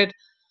period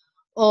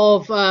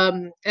of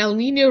El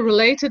Nino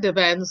related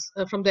events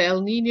from the El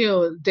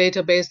Nino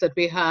database that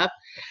we have.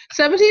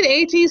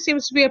 1780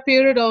 seems to be a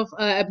period of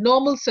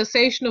abnormal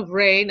cessation of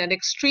rain and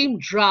extreme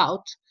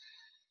drought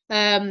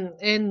in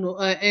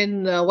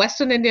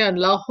Western India, in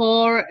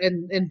Lahore,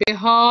 in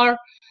Bihar,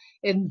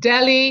 in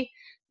Delhi.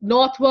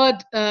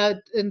 Northward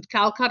in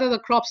Calcutta, the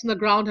crops in the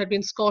ground had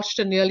been scorched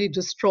and nearly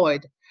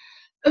destroyed.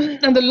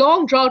 And the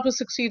long drought was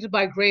succeeded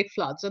by great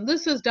floods. And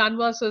this is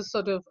Danvers'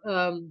 sort of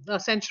a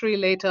century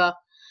later,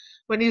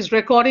 when he's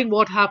recording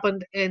what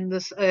happened in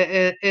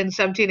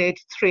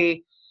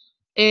 1783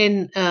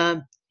 in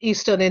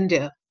eastern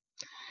India.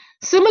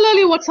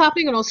 Similarly, what's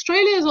happening in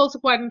Australia is also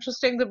quite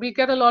interesting, that we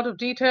get a lot of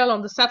detail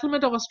on the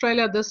settlement of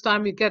Australia. This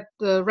time we get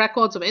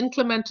records of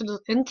inclement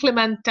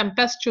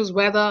tempestuous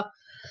weather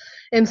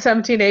in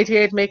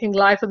 1788, making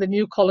life in the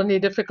new colony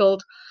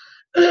difficult.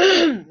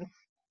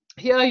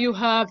 Here you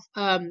have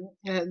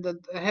the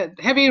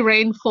heavy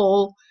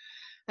rainfall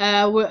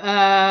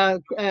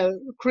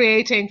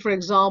creating, for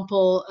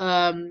example,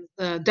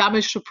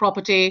 damage to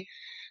property.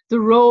 The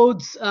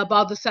roads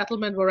about the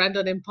settlement were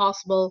rendered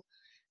impassable,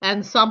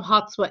 and some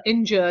huts were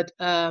injured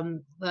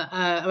and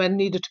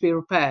needed to be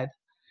repaired.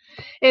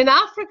 In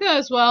Africa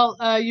as well,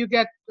 you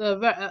get,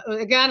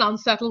 again,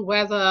 unsettled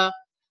weather,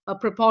 a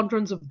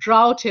preponderance of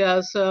drought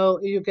here. So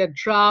you get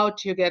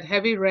drought, you get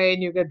heavy rain,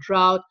 you get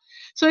drought.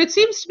 So it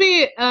seems to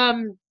be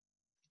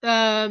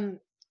there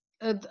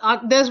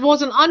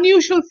was an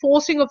unusual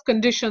forcing of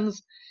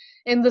conditions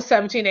in the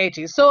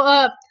 1780s. So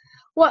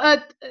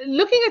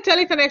looking at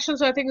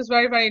teleconnections, I think, is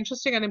very, very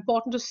interesting and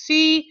important to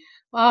see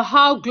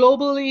how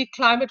globally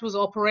climate was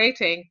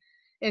operating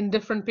in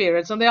different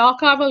periods. And the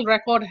archival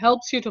record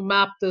helps you to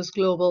map this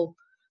global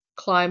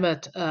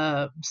climate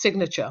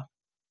signature.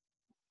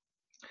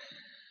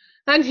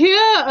 And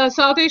here,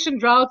 South Asian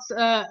droughts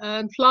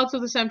and floods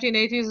of the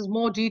 1780s is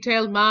more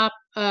detailed map.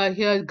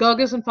 Here,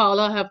 Gerges and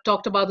Fowler have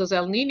talked about this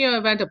El Nino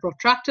event, a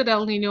protracted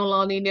El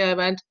Nino-La Nina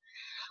event.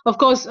 Of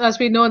course, as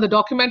we know in the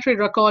documentary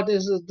record,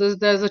 there's a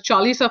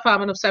Chalisa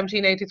famine of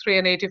 1783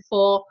 and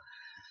 84,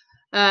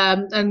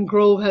 and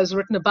Grove has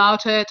written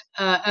about it.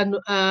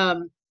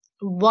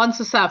 Once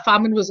the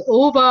famine was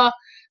over,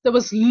 there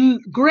was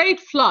great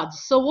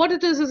floods. So what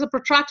it is a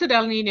protracted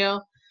El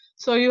Nino.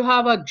 So you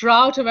have a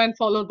drought event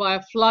followed by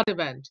a flood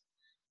event,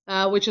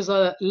 which is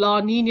a La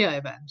Nina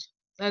event.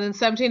 And in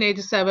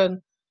 1787,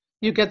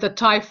 you get the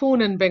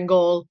typhoon in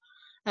Bengal,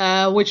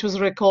 which was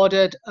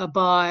recorded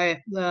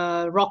by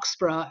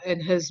Roxburgh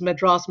in his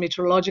Madras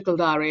Meteorological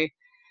Diary,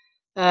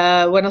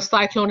 when a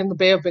cyclone in the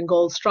Bay of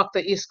Bengal struck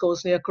the east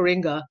coast near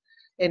Karinga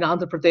in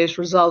Andhra Pradesh,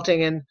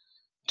 resulting in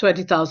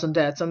 20,000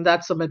 deaths. And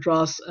that's the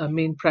Madras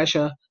mean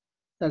pressure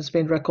that's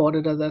been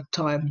recorded at that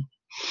time.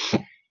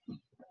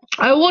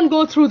 I won't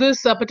go through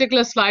this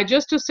particular slide,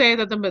 just to say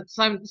that the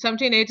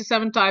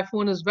 1787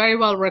 typhoon is very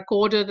well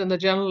recorded in the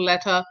general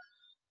letter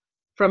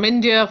from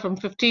India from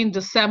 15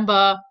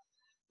 December.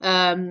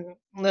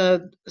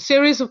 The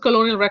series of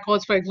colonial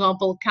records, for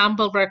example,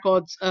 Campbell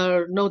records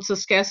notes the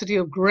scarcity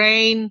of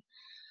grain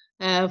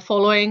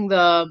following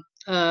the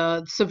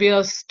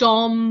severe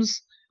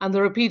storms and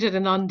the repeated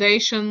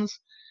inundations.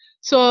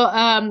 So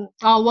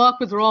our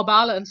work with Rob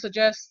Allen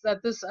suggests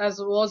that this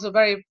was a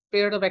very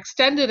period of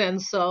extended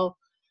ENSO.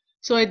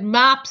 So it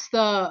maps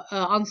the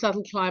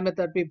unsettled climate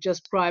that we're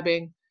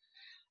describing.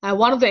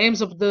 One of the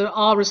aims of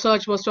our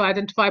research was to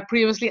identify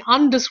previously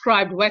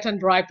undescribed wet and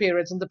dry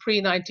periods in the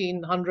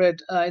pre-1900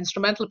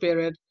 instrumental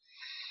period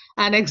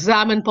and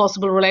examine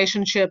possible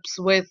relationships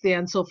with the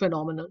ENSO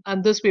phenomenon.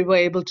 And this we were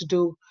able to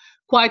do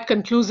quite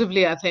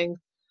conclusively, I think,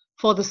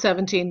 for the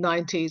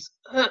 1790s.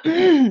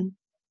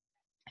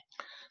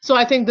 So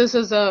I think this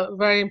is a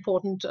very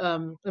important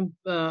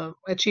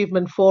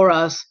achievement for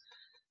us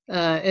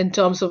in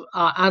terms of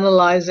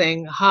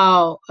analyzing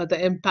how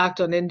the impact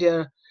on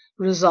India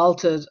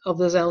of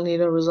this El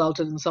Nino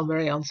resulted in some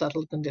very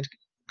unsettled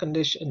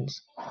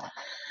conditions.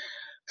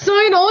 So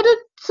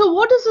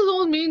what does this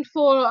all mean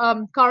for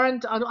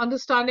current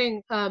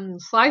understanding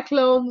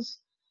cyclones?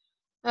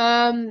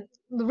 The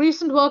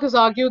recent work has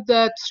argued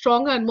that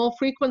stronger and more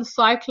frequent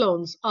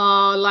cyclones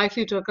are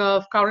likely to occur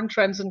if current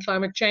trends in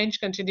climate change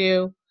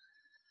continue.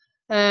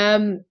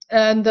 And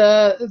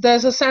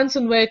there's a sense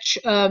in which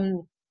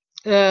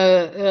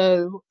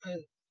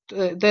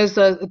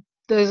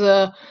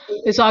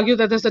it's argued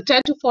that there's a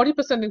 10 to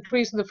 40%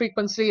 increase in the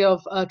frequency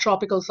of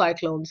tropical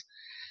cyclones.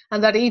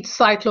 and that each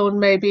cyclone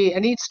may be,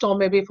 and each storm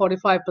may be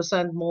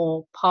 45%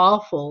 more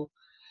powerful.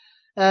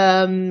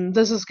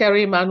 This is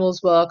Kerry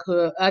Emanuel's work,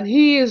 and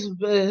his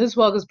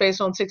work is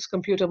based on 6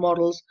 computer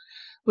models,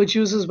 which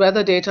uses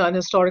weather data and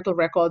historical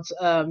records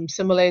which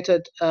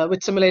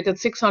simulated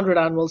 600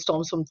 annual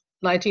storms from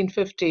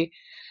 1950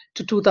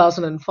 to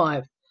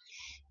 2005.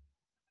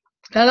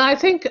 And I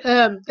think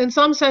in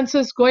some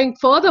senses going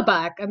further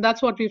back, and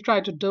that's what we've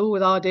tried to do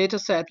with our data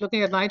set,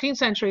 looking at 19th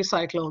century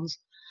cyclones,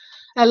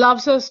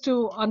 allows us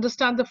to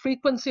understand the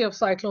frequency of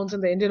cyclones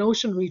in the Indian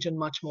Ocean region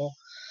much more.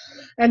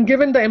 And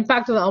given the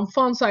impact of the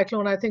Amphan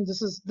cyclone, I think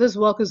this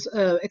work is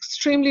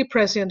extremely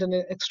prescient and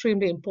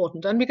extremely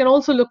important. And we can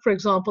also look, for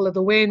example, at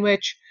the way in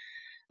which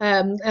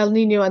El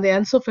Nino and the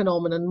ENSO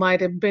phenomenon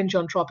might impinge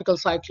on tropical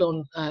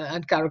cyclone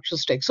and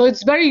characteristics. So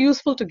it's very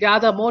useful to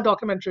gather more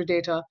documentary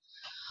data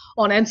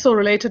on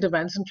ENSO-related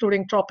events,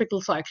 including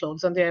tropical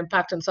cyclones and their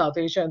impact in South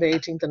Asia in the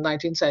 18th and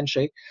 19th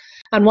century.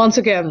 And once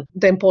again,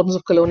 the importance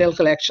of colonial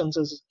collections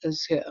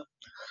is here.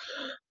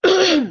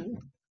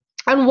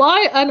 And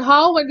why and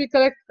how, when we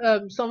collect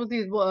some of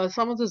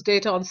this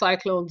data on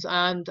cyclones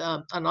and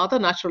other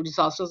natural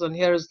disasters, and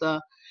here is the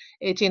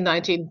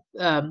 1819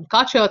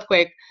 Kutch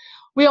earthquake,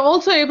 we are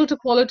also able to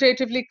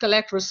qualitatively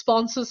collect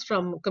responses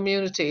from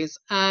communities,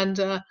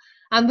 and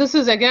this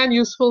is again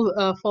useful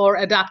for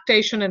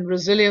adaptation and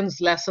resilience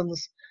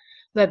lessons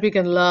that we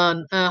can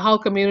learn, how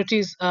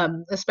communities,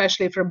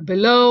 especially from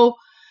below,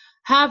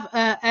 have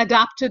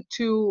adapted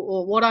to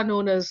what are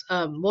known as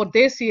what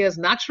they see as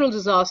natural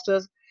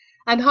disasters,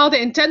 and how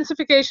the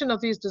intensification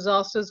of these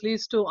disasters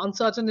leads to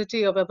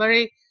uncertainty of a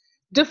very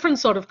different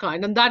sort of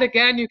kind. And that,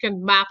 again, you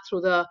can map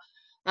through the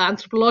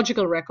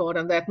anthropological record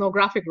and the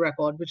ethnographic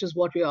record, which is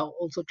what we are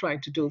also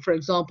trying to do. For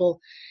example,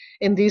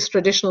 in these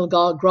traditional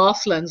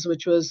grasslands,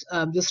 which was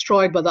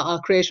destroyed by the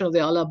creation of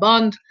the Allah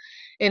Band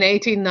in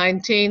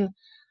 1819,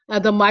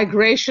 the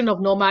migration of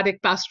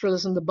nomadic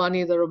pastoralists in the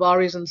Bani, the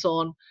Rabaris, and so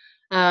on,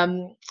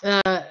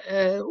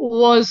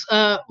 was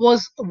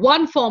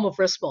one form of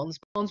response.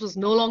 Response was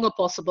no longer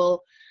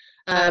possible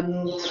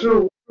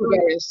through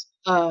various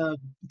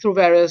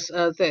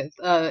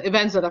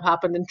events that have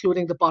happened,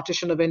 including the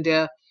partition of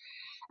India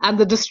and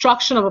the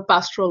destruction of a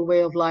pastoral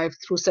way of life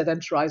through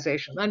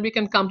sedentarization. And we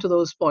can come to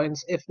those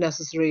points if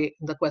necessary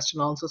in the question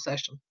and answer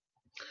session.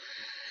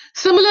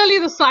 Similarly,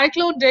 the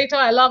cyclone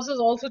data allows us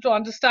also to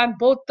understand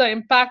both the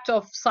impact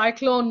of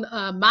cyclone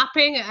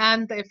mapping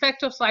and the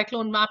effect of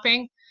cyclone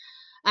mapping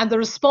and the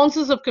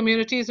responses of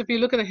communities. If you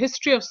look at the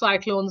history of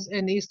cyclones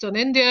in eastern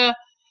India,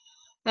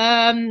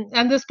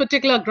 and this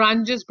particular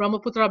Ganges,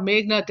 Brahmaputra,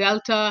 Meghna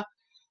Delta,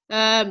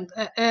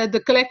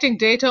 the collecting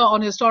data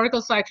on historical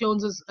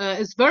cyclones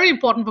is very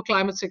important for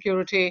climate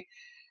security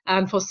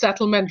and for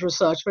settlement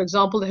research. For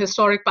example, the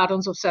historic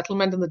patterns of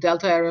settlement in the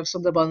delta area of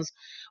Sundarbans,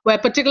 where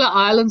particular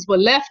islands were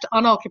left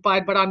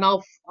unoccupied but are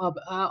now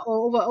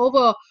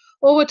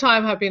over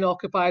time have been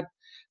occupied,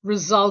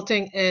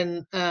 resulting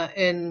in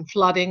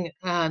flooding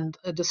and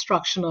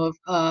destruction of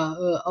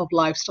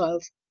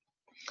lifestyles.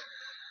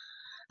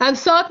 And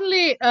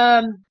certainly,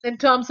 in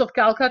terms of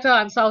Calcutta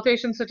and South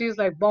Asian cities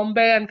like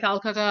Bombay and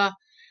Calcutta,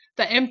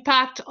 the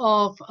impact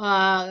of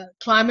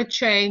climate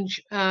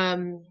change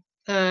and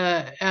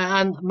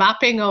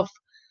mapping of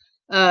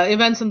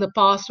events in the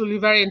past will be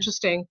very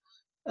interesting.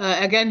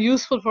 Again,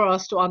 useful for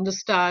us to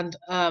understand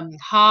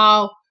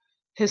how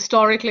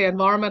historically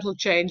environmental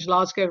change,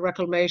 large-scale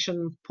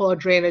reclamation, poor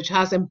drainage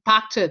has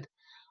impacted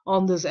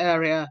on this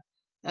area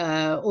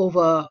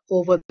over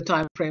the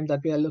time frame that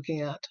we are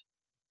looking at.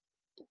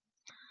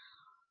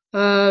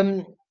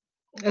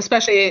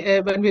 Especially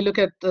when we look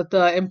at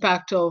the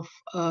impact of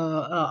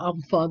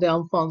the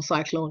Amphan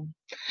cyclone.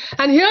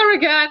 And here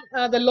again,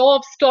 the law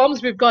of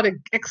storms, we've got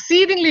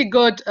exceedingly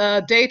good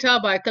data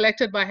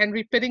collected by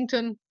Henry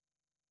Piddington,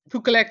 who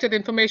collected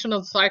information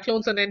on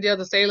cyclones in India,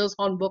 the Sailor's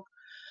Hornbook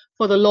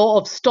for the law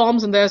of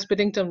storms, and there's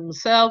Piddington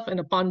himself in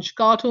a Punch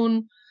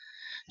cartoon.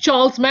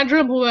 Charles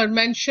Medram, who I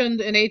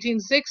mentioned in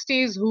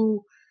 1860s,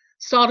 who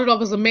started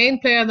off as a main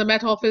player in the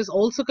Met Office,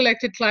 also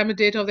collected climate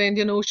data of the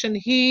Indian Ocean.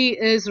 He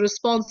is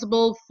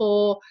responsible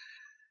for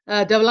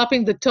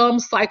developing the term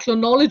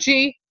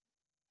cyclonology,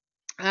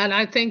 and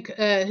I think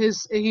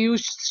he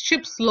used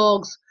ship's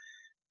logs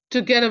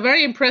to get a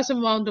very impressive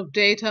amount of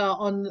data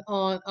on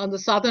the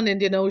southern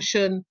Indian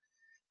Ocean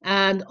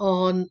and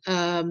on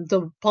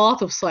the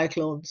path of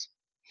cyclones.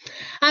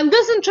 And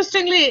this,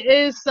 interestingly,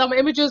 is some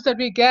images that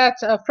we get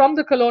from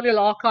the colonial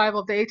archive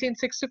of the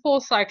 1864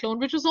 cyclone,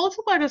 which was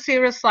also quite a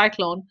serious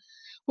cyclone,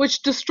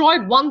 which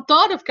destroyed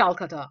 1/3 of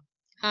Calcutta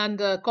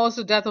and caused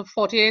the death of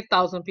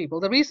 48,000 people.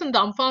 The recent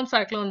Amphan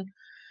cyclone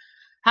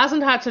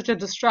hasn't had such a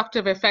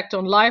destructive effect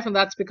on life, and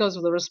that's because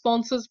of the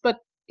responses. But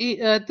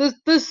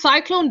this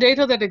cyclone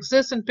data that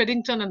exists in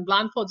Piddington and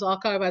Blandford's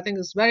archive, I think,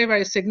 is very,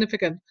 very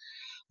significant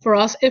for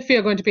us if we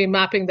are going to be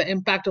mapping the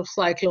impact of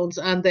cyclones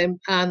and the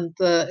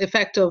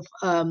effect of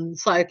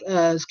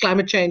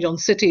climate change on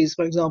cities,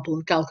 for example,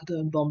 in Calcutta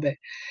and Bombay.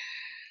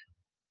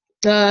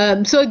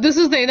 So this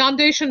is the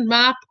inundation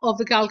map of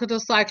the Calcutta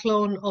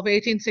cyclone of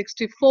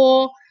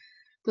 1864.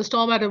 The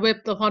storm had a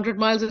width of 100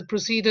 miles. It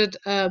proceeded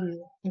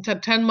it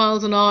had 10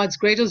 miles an hour. Its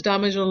greatest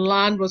damage on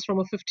land was from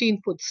a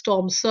 15-foot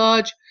storm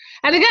surge.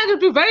 And again, it would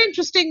be very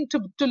interesting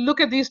to look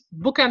at these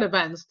bookend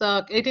events,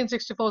 the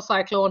 1864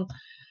 cyclone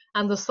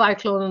and the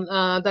cyclone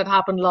that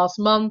happened last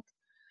month,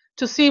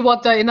 to see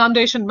what the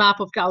inundation map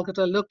of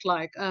Calcutta looked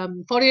like.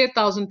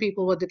 48,000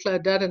 people were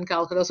declared dead in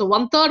Calcutta, so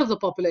 1/3 of the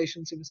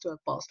population seems to have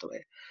passed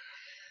away.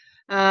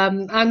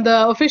 And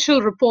the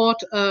official report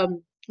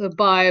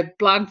by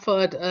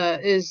Blanford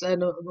is a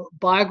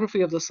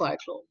biography of the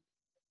cyclone.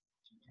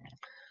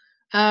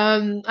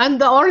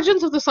 And the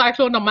origins of the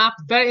cyclone are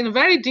mapped in a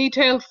very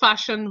detailed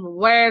fashion,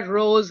 where it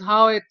rose,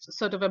 how it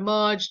sort of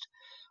emerged,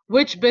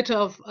 which bit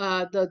of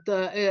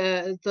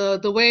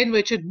the way in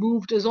which it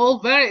moved is all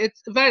the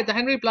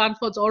Henry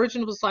Blanford's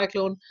Origin of the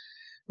Cyclone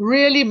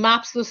really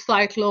maps the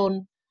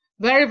cyclone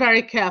very,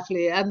 very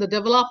carefully, and the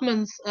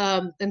developments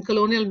in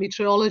colonial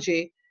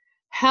meteorology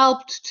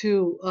helped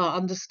to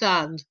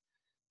understand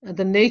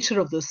the nature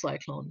of this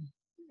cyclone.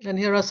 And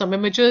here are some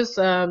images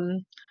of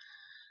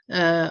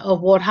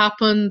what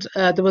happened.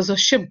 There was a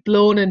ship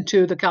blown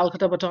into the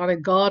Calcutta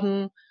Botanic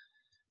Garden.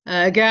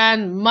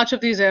 Again, much of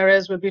these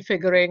areas will be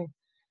figuring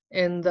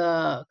in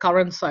the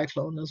current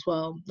cyclone as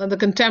well. And the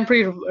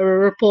contemporary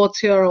reports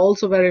here are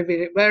also very,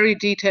 very, very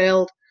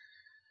detailed.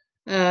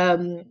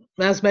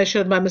 As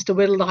measured by Mr.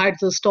 Whittle, the height of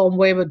the storm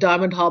wave at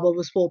Diamond Harbour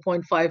was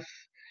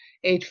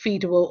 4.58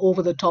 feet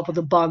over the top of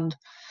the bund.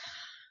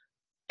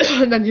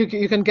 And then you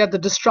can get the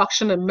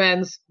destruction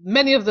immense.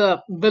 Many of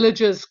the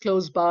villages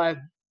close by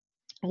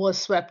were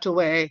swept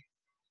away.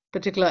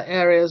 Particular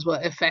areas were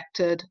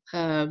affected,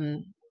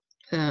 and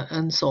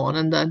so on.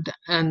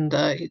 And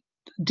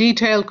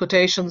detailed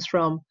quotations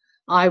from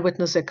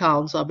eyewitness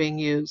accounts are being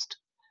used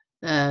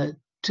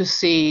to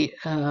see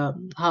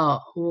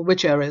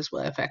which areas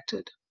were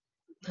affected.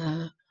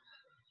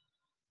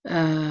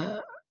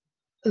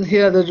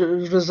 Here,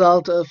 the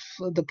result of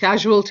the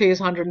casualties: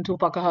 102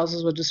 pucca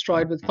houses were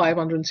destroyed, with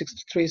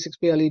 563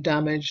 severely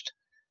damaged.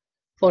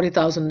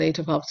 40,000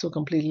 native huts were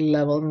completely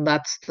leveled, and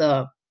that's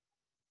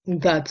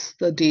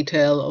the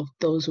detail of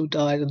those who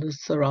died in the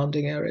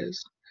surrounding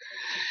areas.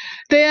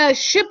 Their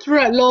ship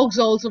logs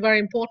are also very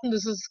important.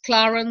 This is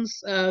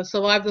Clarence,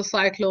 survived the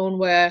cyclone,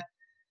 where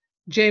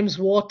James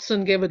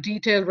Watson gave a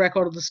detailed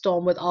record of the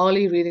storm with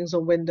hourly readings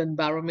of wind and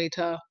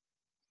barometer.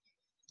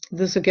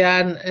 This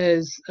again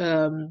is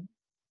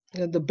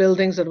the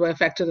buildings that were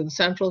affected in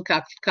central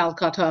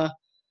Calcutta.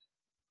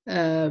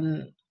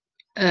 And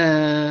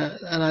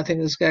I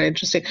think it's very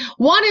interesting.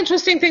 One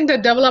interesting thing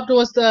that developed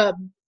was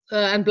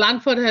and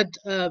Blanford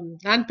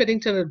and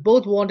Piddington had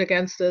both warned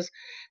against this.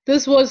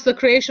 This was the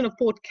creation of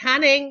Port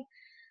Canning.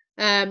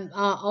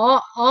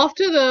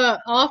 After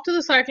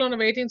the cyclone of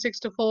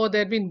 1864, they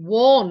had been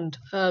warned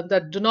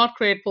that do not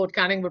create Port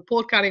Canning, but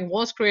Port Canning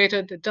was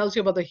created. It tells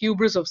you about the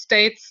hubris of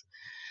states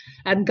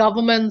and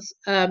governments.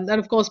 And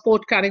of course,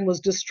 Port Canning was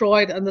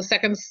destroyed, and the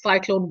second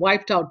cyclone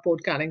wiped out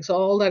Port Canning. So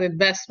all that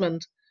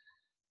investment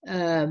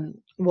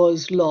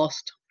was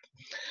lost.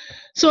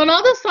 So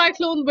another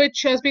cyclone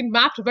which has been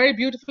mapped very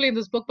beautifully in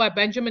this book by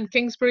Benjamin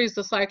Kingsbury is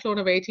the cyclone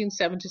of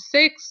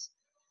 1876,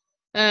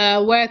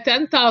 where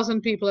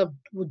 10,000 people have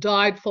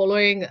died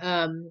following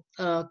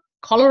a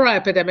cholera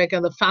epidemic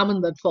and the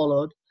famine that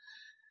followed.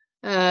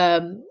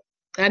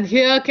 And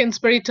here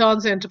Kingsbury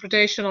turns the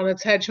interpretation on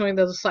its head, showing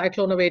that the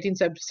cyclone of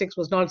 1876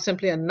 was not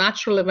simply a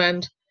natural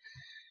event,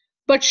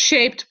 but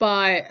shaped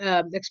by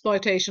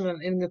exploitation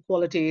and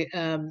inequality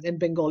in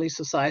Bengali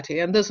society.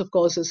 And this, of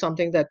course, is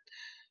something that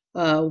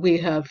we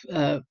have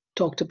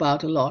talked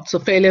about a lot. So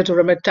failure to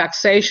remit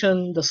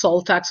taxation, the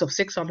salt tax of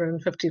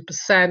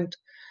 650%,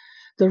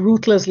 the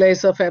ruthless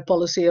laissez-faire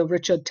policy of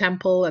Richard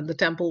Temple and the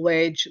Temple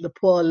wage, the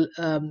poor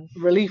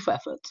relief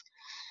efforts.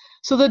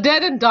 So the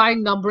dead and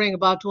dying numbering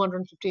about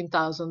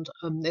 215,000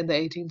 in the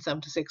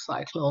 1876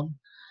 cyclone,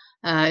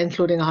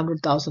 including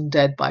 100,000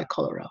 dead by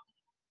cholera.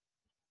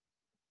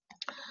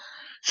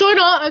 So,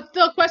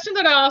 the question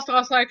that I asked,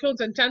 are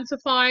cyclones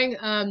intensifying?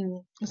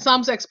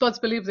 Some experts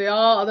believe they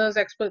are. Others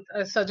experts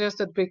suggest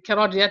that we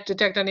cannot yet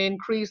detect any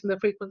increase in the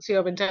frequency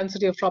of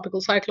intensity of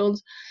tropical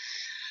cyclones.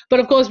 But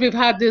of course, we've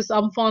had this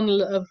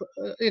Amphan,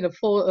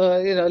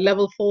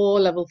 level 4,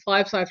 level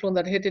 5 cyclone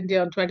that hit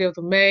India on 20th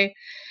of May.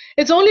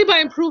 It's only by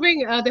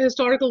improving the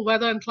historical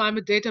weather and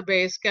climate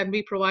database can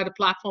we provide a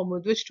platform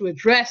with which to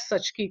address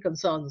such key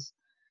concerns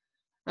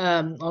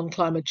on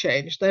climate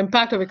change. The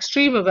impact of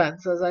extreme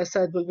events, as I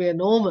said, will be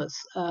enormous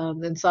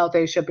in South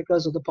Asia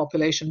because of the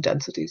population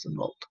densities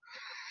involved.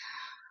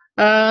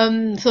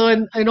 So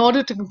in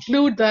order to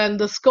conclude then,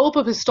 the scope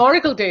of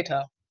historical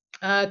data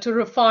to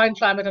refine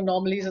climate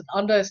anomalies is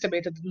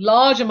underestimated.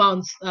 Large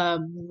amounts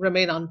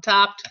remain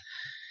untapped.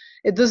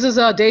 This is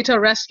a data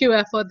rescue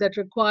effort that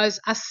requires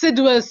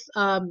assiduous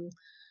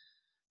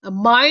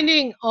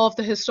mining of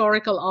the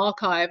historical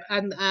archive,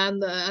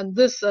 and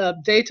this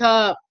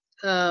data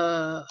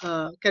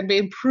can be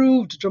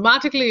improved,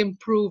 dramatically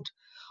improved,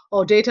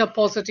 or data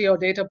paucity or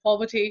data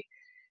poverty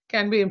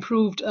can be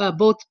improved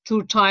both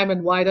through time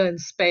and wider in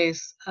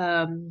space.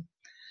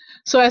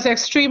 So as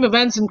extreme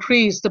events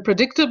increase, the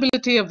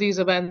predictability of these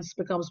events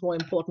becomes more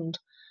important.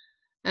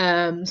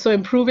 So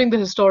improving the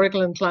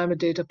historical and climate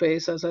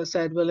database, as I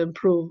said, will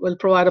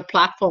provide a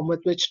platform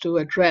with which to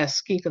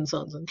address key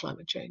concerns in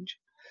climate change.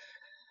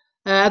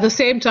 At the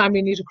same time,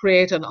 we need to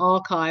create an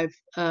archive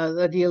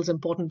that yields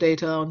important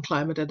data on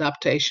climate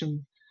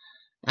adaptation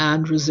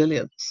and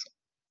resilience.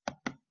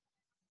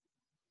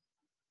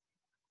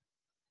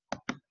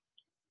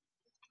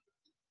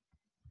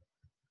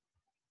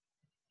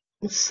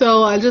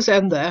 So I'll just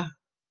end there.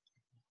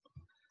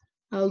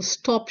 I'll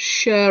stop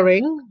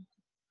sharing.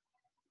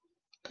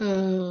 I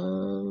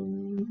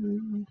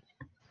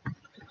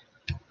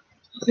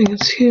think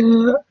it's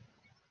here.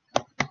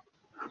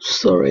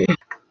 Sorry.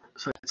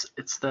 So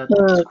it's that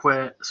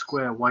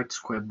square white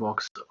square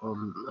box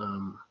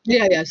on.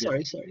 Yeah.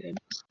 Sorry.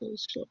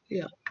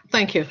 Yeah.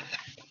 Thank you.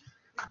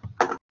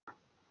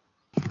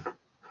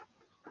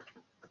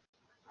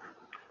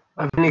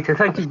 Vanita,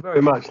 thank you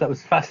very much. That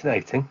was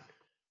fascinating.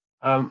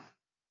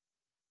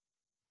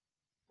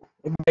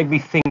 It made me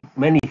think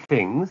many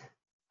things.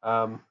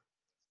 I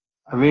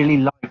really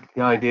like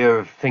the idea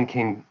of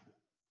thinking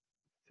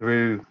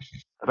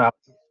about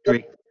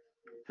history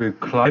through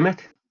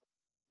climate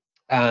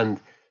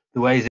and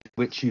the ways in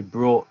which you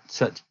brought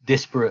such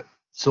disparate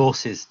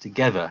sources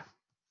together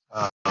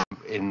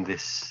in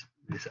this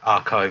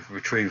archive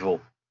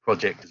retrieval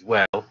project as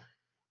well,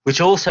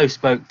 which also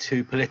spoke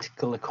to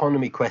political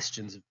economy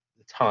questions of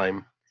the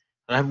time.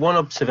 And I have one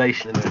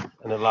observation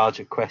and a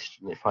larger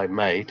question, if I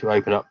may, to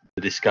open up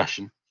the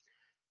discussion.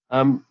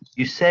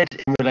 You said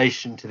in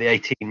relation to the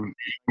 18th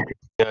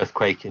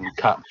earthquake in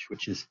Kutch,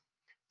 which is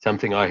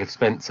something I have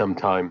spent some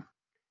time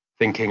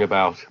thinking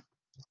about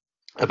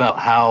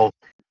how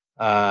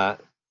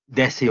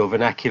Desi or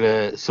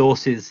vernacular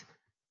sources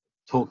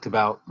talked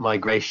about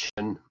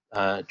migration,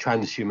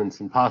 transhumance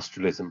and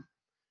pastoralism.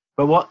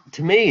 But what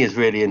to me is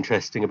really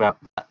interesting about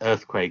that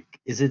earthquake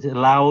is it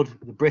allowed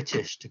the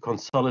British to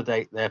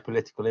consolidate their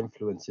political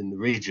influence in the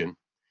region.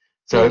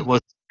 So it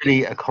was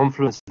really a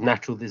confluence of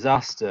natural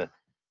disaster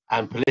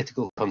and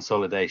political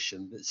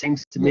consolidation that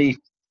seems to me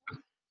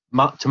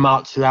to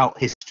mark throughout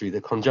history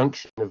the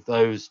conjunction of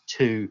those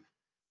two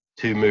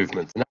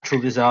movements, a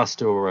natural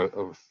disaster or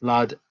a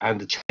flood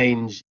and a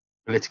change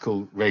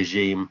political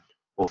regime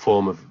or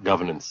form of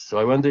governance. So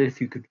I wonder if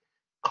you could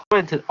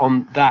comment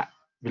on that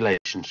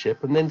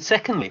relationship. And then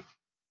secondly,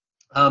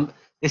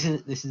 this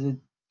is a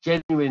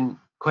genuine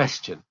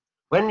question.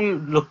 When you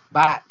look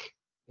back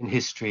in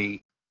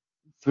history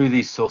through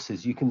these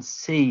sources, you can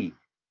see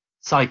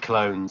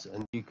cyclones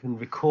and you can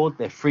record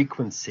their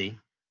frequency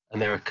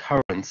and their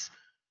occurrence.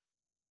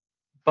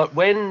 But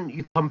when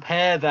you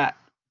compare that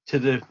to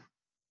the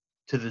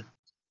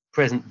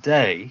present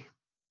day,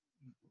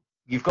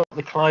 you've got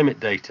the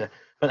climate data,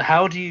 but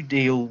how do you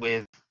deal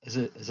with, as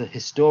a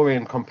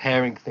historian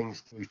comparing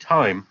things through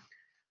time,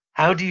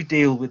 how do you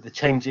deal with the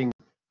changing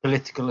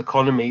political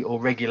economy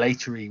or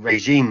regulatory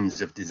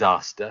regimes of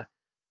disaster,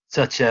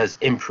 such as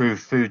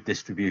improved food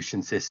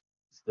distribution systems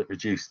that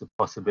reduce the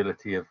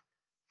possibility of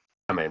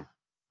famine,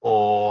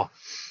 or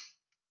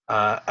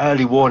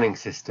early warning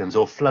systems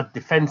or flood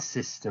defense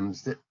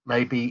systems that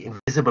maybe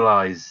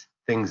invisibilize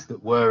things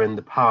that were in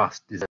the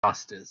past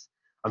disasters?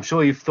 I'm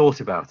sure you've thought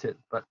about it,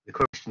 but the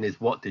question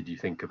is, what did you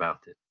think about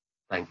it?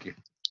 Thank you.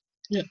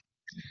 Yeah,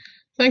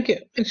 thank you.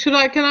 Can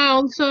I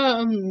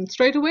answer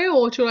straight away,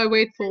 or should I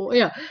wait for?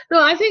 Yeah,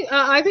 no, I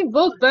think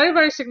both very,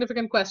 very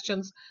significant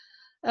questions.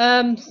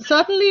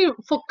 Certainly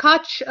for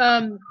Kutch,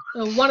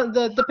 one of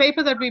the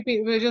paper that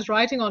we were just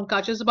writing on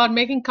Kutch is about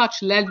making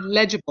Kutch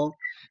legible,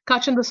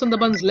 Kutch and the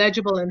Sundarbans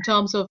legible in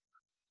terms of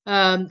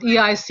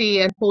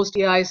EIC and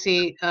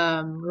post-EIC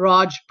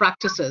Raj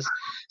practices.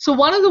 So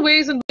one of the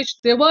ways in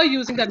which they were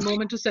using that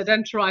moment to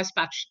sedentarize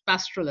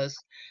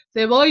pastoralists,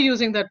 they were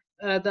using that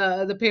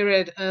the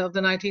period of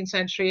the 19th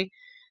century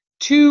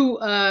to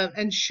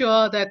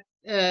ensure that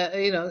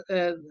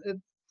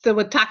they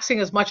were taxing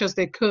as much as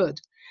they could.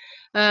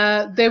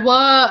 They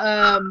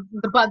were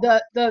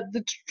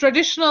the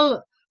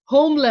traditional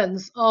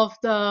homelands of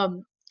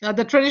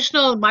the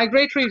traditional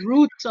migratory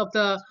routes of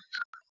the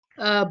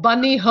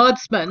bunny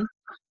herdsmen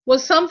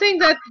was something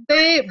that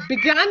they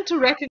began to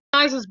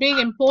recognize as being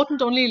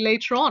important only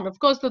later on. Of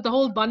course, the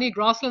whole bunny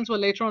grasslands were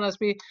later on, as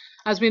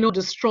we know,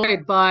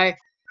 destroyed by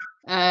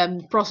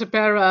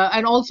Prospera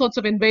and all sorts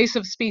of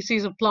invasive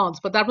species of plants.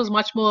 But that was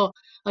much more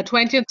a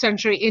 20th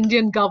century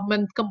Indian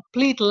government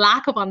complete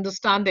lack of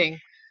understanding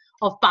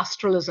of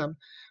pastoralism.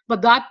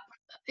 But that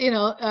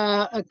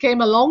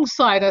came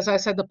alongside, as I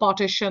said, the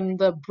partition,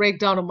 the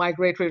breakdown of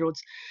migratory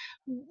routes.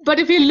 But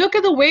if you look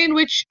at the way in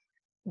which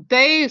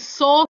they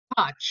saw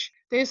Kutch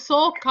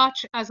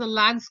as a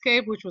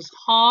landscape which was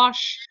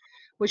harsh,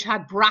 which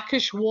had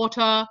brackish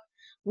water,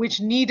 which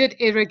needed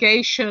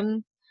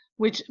irrigation,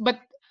 but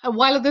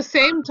while at the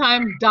same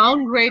time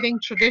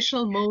downgrading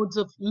traditional modes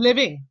of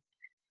living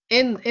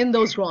in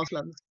those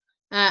grasslands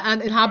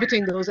and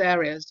inhabiting those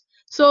areas.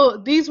 So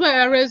these were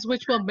areas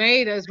which were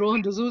made, as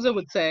Rohan D'Souza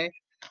would say,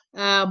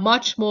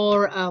 much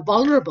more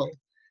vulnerable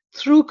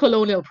through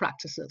colonial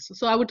practices.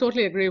 So I would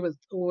totally agree with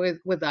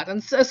that.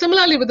 And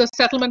similarly with the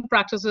settlement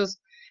practices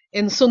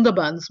in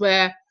Sundarbans,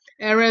 where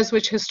areas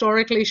which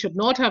historically should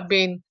not have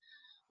been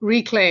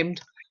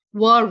reclaimed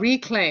were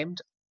reclaimed,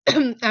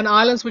 and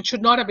islands which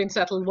should not have been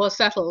settled were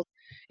settled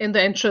in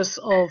the interests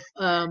of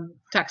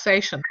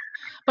taxation.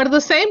 But at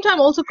the same time,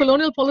 also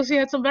colonial policy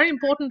had some very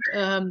important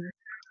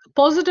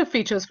positive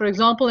features. For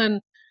example, in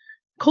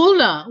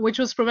Khulna, which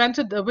was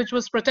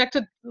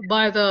protected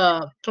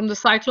from the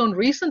cyclone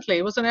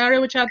recently, was an area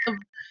which had a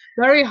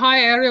very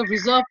high area of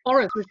reserve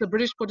forest, which the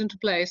British put into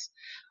place,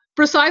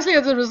 precisely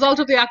as a result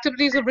of the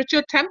activities of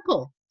Richard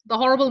Temple, the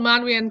horrible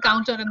man we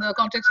encountered in the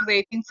context of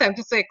the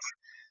 1876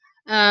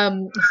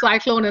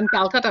 cyclone in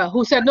Calcutta,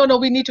 who said, no,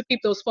 we need to keep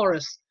those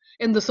forests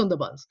in the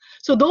Sundarbans.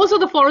 So those are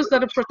the forests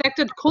that have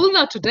protected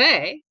Khulna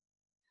today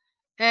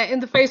in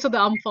the face of the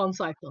Amphan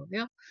cyclone.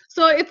 Yeah.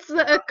 So it's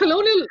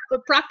colonial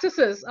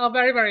practices are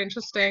very, very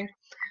interesting,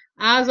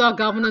 as are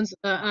governance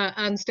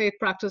and state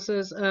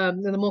practices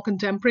in the more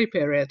contemporary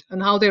period,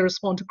 and how they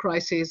respond to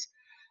crises.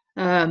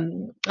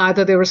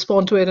 Either they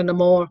respond to it in a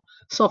more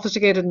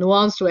sophisticated,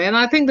 nuanced way. And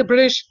I think the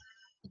British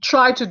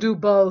tried to do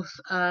both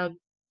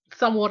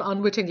somewhat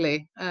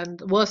unwittingly,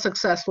 and were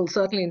successful,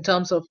 certainly in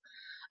terms of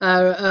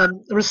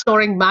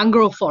restoring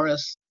mangrove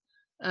forests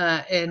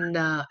in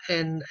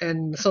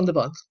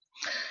Sundarbans.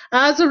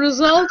 As a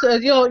result,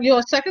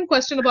 your second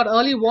question about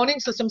early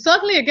warning systems,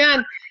 certainly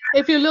again,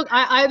 if you look,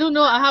 I don't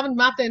know, I haven't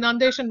mapped the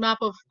inundation map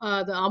of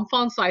the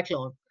Amphan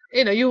cyclone.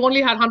 You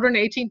only had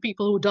 118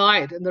 people who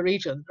died in the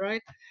region,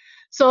 right?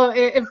 So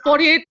if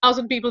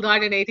 48,000 people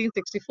died in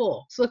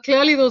 1864. So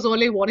clearly those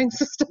early warning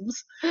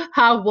systems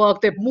have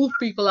worked. They've moved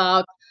people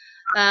out,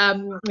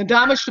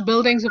 damage to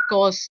buildings, of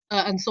course,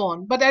 and so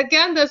on. But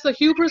again, there's the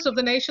hubris of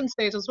the nation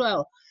state as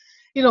well.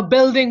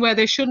 Building where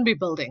they shouldn't be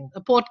building.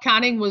 Port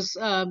Canning was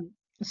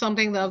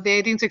something that the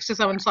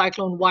 1867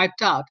 cyclone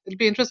wiped out. It'll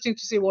be interesting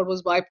to see what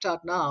was wiped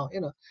out now.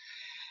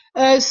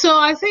 So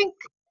I think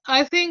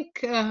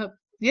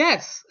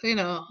yes.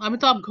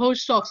 Amitabh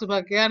Ghosh talks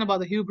about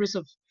the hubris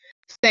of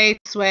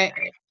states where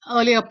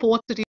earlier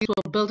port cities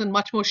were built in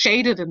much more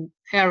shaded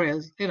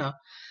areas.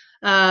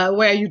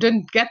 Where you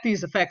didn't get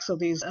these effects of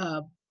these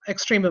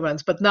extreme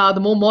events. But now the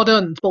more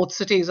modern port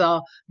cities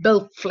are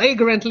built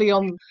flagrantly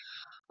on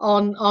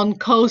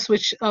coasts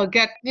which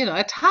get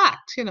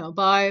attacked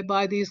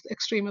by these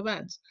extreme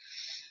events.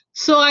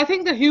 So I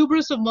think the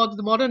hubris of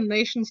the modern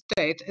nation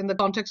state in the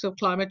context of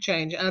climate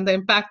change and the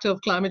impact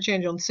of climate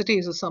change on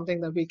cities is something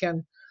that we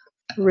can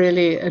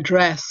really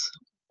address.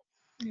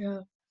 Yeah.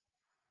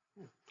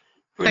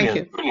 Brilliant. Thank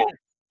you. Brilliant.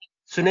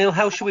 Sunil,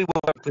 how shall we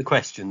work the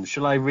questions?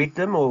 Shall I read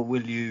them or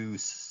will you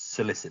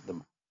solicit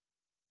them?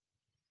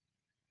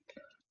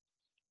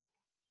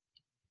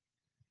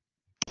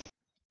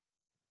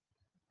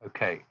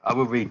 Okay, I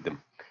will read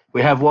them.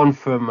 We have one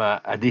from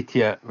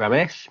Aditya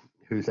Ramesh,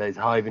 who says,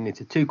 hi,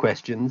 Vinita, two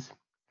questions.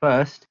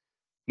 First,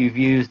 you've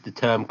used the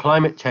term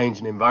climate change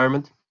and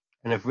environment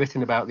and have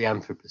written about the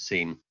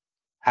Anthropocene.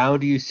 How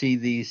do you see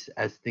these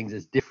as things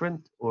as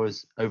different or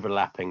as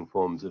overlapping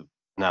forms of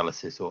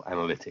analysis or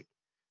analytic?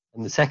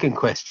 And the second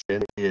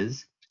question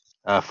is,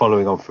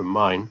 following on from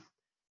mine,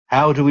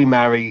 how do we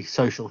marry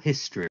social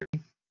history,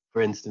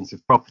 for instance,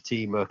 of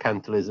property,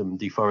 mercantilism,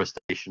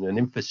 deforestation and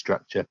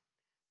infrastructure,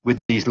 with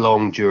these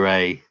longue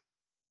durée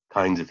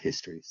kinds of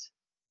histories?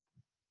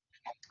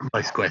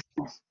 Nice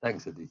questions.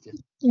 Thanks, Aditya.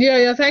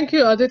 Yeah, thank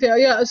you, Aditya.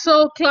 Yeah,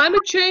 so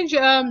climate change,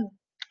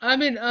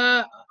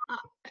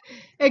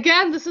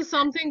 again, this is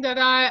something that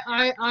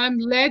I'm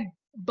led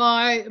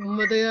by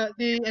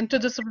the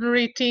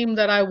interdisciplinary team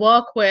that I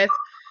work with.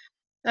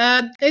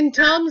 In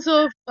terms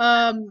of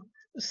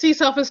sea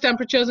surface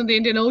temperatures in the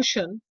Indian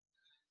Ocean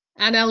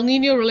and El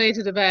Nino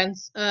related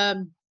events,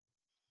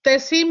 there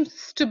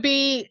seems to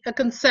be a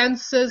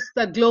consensus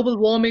that global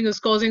warming is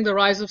causing the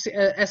rise of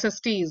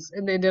SSTs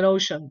in the Indian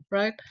Ocean,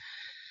 right?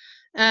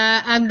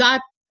 And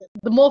that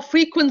the more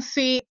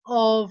frequency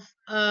of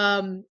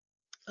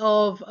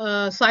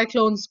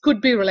cyclones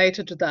could be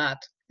related to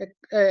that,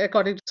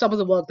 according to some of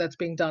the work that's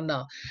being done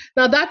now.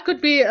 Now that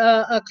could be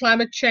a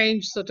climate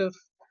change sort of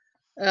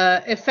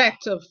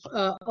effect of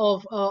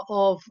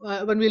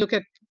when we look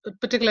at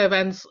particular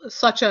events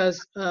such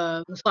as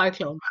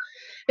cyclones.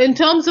 In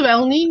terms of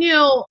El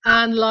Nino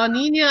and La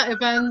Nina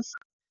events,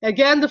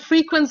 again, the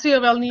frequency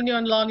of El Nino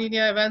and La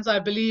Nina events, I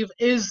believe,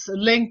 is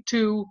linked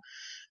to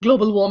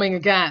global warming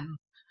again,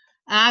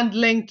 and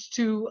linked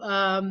to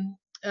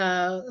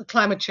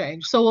climate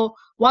change. So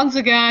once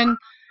again,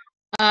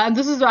 and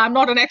this is, I'm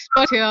not an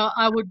expert here,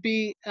 I would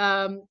be,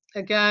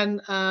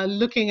 again,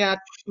 looking at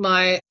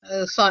my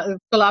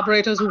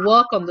collaborators who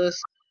work on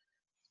this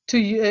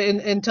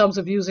in terms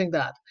of using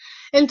that.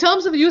 In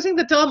terms of using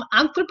the term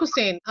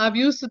Anthropocene, I've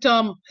used the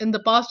term in the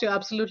past, you're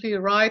absolutely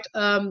right,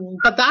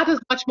 but that has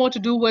much more to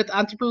do with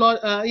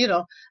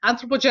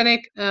anthropogenic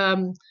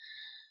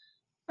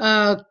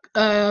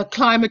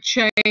climate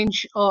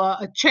change, or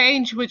a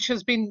change which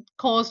has been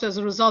caused as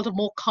a result of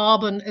more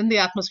carbon in the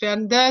atmosphere.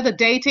 And there, the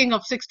dating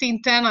of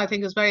 1610, I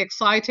think, is very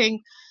exciting,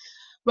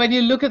 when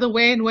you look at the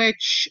way in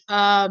which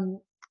there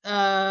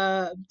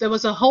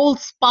was a whole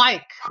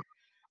spike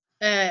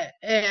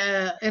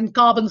in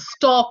carbon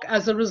stock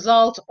as a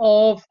result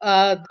of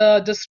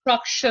the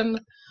destruction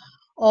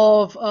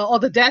of or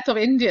the death of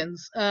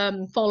Indians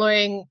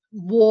following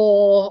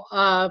war,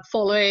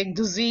 following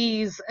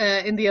disease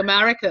in the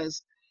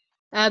Americas.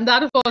 And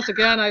that, of course,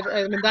 again, I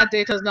mean, that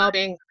data is now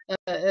being,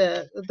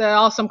 there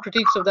are some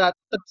critiques of that,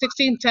 but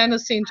 1610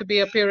 is seen to be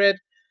a period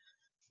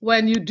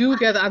when you do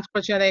get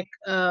anthropogenic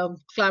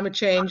climate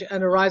change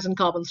and a rise in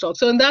carbon stock.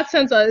 So in that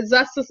sense,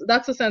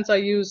 that's the sense I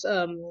use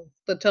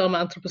the term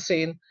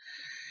Anthropocene.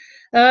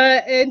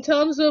 In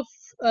terms of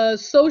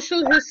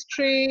social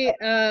history,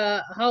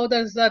 how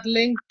does that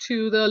link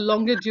to the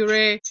longue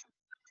durée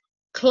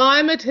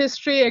climate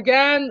history?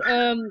 Again,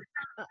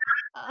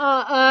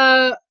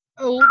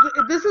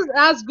 this is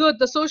as good.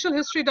 The social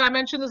history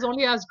dimension is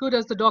only as good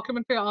as the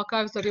documentary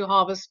archives that you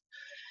harvest.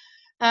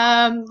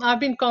 I've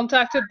been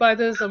contacted by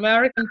this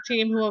American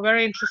team who are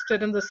very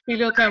interested in the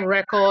speleothem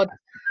record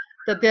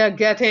that they're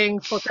getting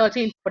for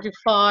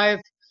 1345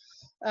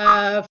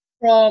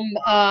 from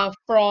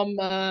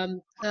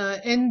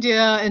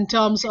India in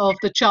terms of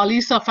the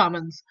Chalisa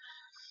famines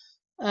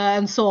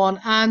and so on.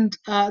 And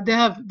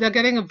they're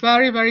getting a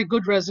very, very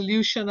good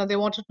resolution, and they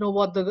wanted to know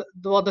what the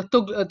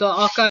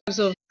archives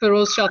of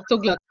Firoz Shah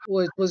Tughlaq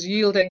was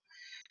yielding.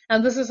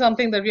 And this is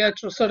something that we are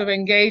sort of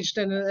engaged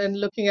in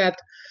looking at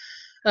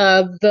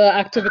the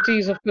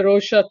activities of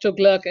Firoz Shah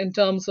Tughlaq in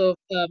terms of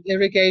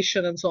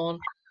irrigation and so on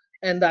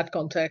in that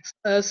context.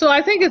 So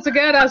I think it's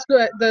again as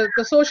good. The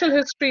social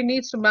history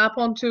needs to map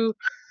onto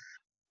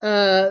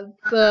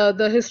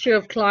the history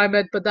of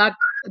climate, but that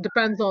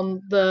depends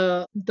on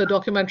the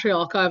documentary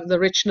archive, the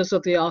richness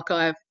of the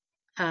archive,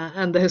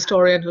 and the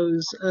historian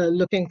who's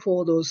looking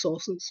for those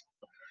sources.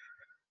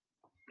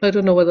 I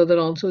don't know whether that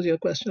answers your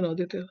question,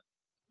 Aditya.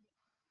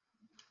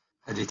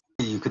 Aditya,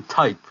 you could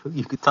type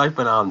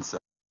an answer.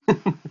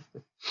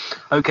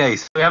 Okay,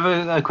 so we have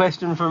a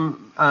question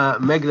from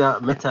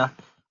Meghna Mehta.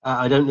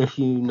 I don't know if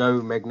you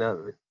know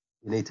Meghna,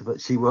 Anita,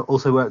 but she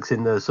also works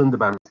in the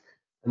Sundarbans.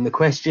 And the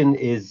question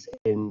is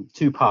in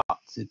two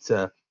parts. It's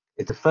a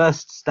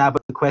first stab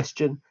at the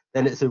question,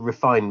 then it's a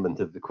refinement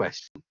of the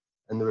question.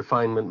 And the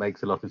refinement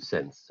makes a lot of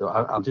sense. So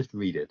I'll just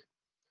read it.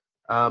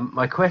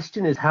 My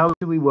question is, how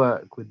do we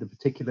work with the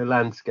particular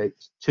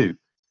landscapes too,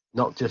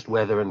 not just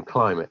weather and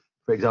climate?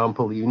 For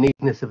example, the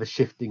uniqueness of a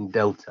shifting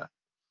delta.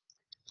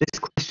 This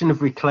question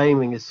of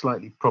reclaiming is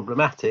slightly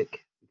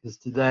problematic because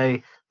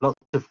today lots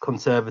of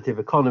conservative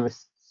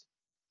economists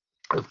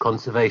of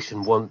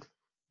conservation want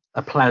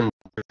a planned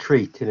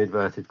retreat, in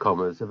inverted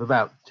commas, of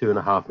about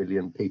 2.5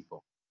 million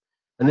people.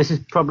 And this is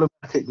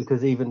problematic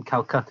because even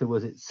Calcutta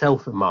was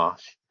itself a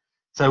marsh.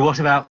 So what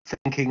about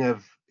thinking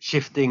of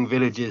shifting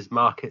villages,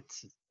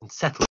 markets and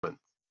settlements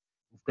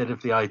instead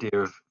of the idea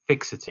of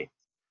fixity?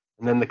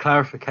 And then the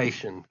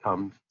clarification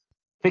comes.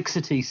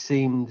 Fixity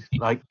seemed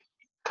like a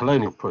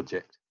colonial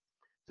project.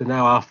 So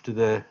now after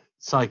the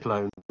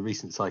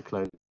recent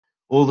cyclone,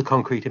 all the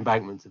concrete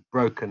embankments have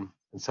broken,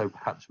 and so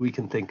perhaps we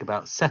can think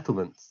about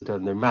settlements that are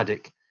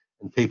nomadic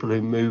and people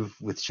who move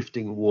with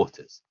shifting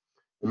waters.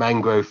 The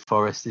mangrove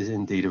forest is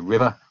indeed a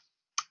river,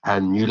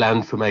 and new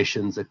land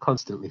formations are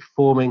constantly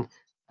forming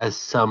as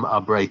some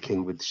are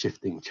breaking with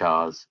shifting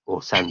chars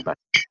or sandbanks.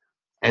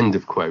 End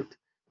of quote.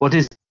 What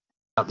is it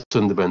about the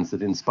Sundarbans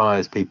that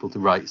inspires people to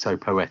write so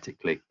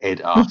poetically?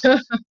 Ed asks.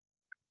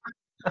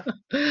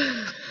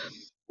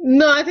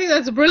 No, I think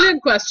that's a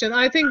brilliant question.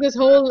 I think this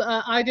whole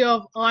idea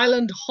of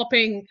island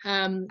hopping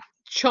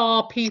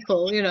char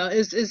people,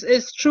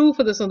 is true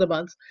for the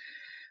Sundarbans.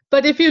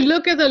 But if you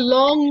look at the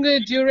long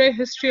durée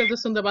history of the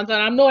Sundarbans, and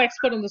I'm no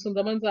expert on the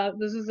Sundarbans,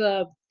 this is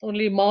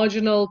only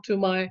marginal to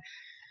my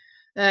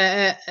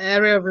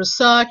area of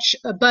research.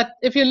 But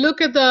if you look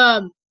at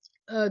the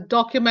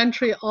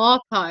documentary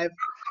archive,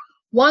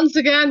 once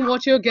again,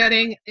 what you're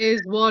getting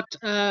is what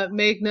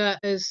Meghna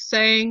is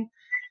saying,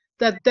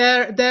 that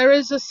there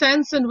is a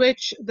sense in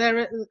which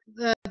the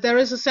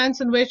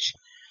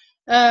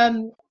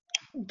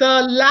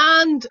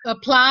land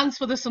plans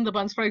for the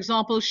Sundarbans, for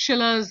example,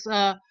 Schiller's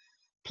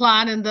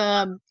plan in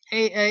the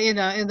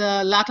in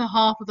the latter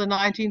half of the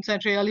 19th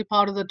century, early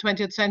part of the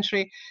 20th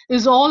century,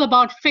 is all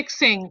about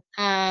fixing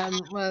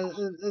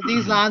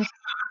these lands,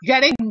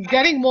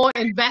 getting more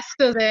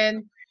investors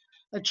in,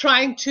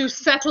 trying to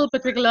settle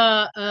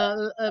particular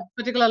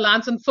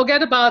lands, and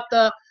forget about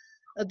the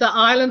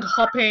island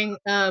hopping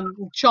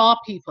char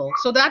people.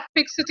 So that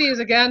fixity is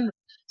again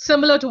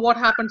similar to what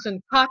happens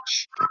in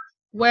Kutch,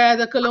 where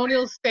the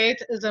colonial state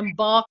is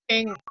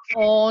embarking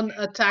on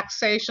a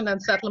taxation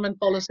and settlement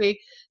policy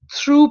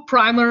through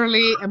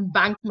primarily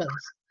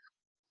embankments.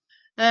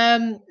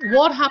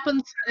 What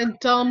happens in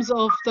terms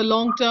of the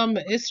long-term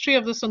history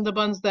of the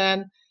Sundarbans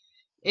then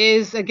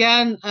is,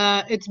 again,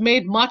 it's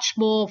made much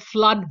more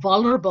flood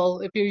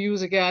vulnerable, if you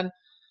use, again,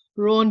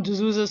 Rowan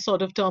D'Souza's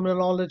sort of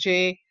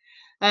terminology.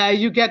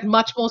 You get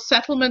much more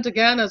settlement,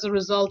 again, as a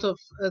result of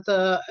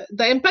the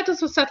impetus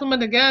for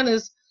settlement, again,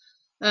 is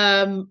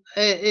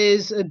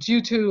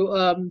due to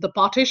the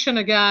partition,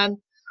 again,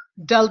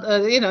 delta,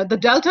 the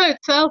delta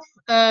itself,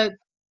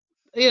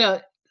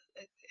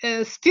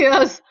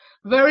 steers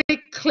very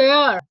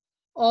clear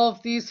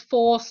of these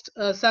forced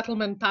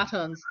settlement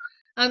patterns,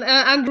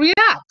 and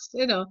reacts,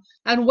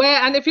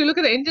 and if you look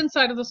at the Indian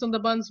side of the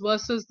Sundarbans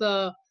versus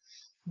the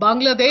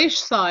Bangladesh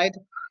side,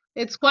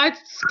 it's quite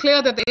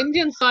clear that the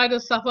Indian side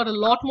has suffered a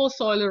lot more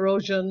soil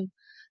erosion,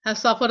 has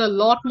suffered a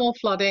lot more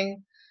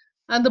flooding,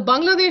 and the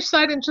Bangladesh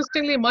side,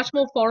 interestingly, much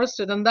more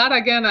forested. And that,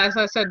 again, as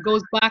I said,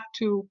 goes back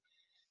to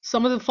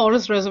some of the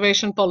forest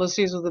reservation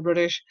policies of the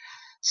British.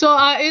 So,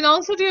 in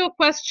answer to your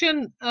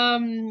question,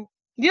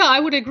 yeah, I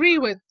would agree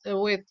with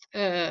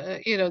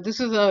this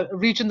is a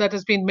region that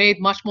has been made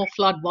much more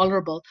flood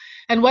vulnerable,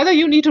 and whether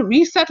you need to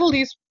resettle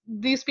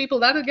these people,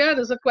 that again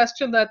is a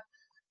question that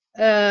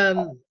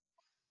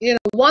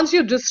once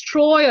you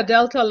destroy a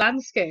delta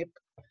landscape,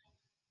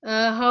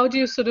 how do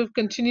you sort of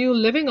continue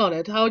living on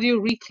it? How do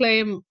you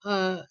reclaim,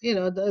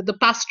 the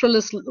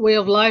pastoralist way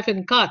of life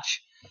in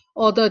Kutch,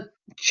 or the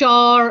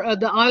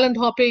the island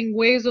hopping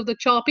ways of the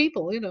Char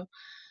people?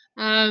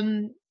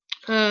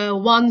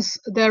 Once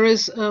there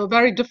is a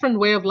very different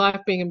way of life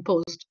being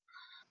imposed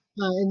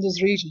in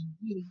this region.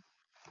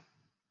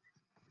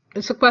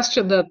 It's a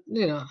question that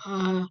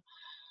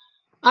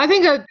I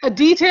think a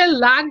detailed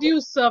land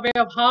use survey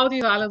of how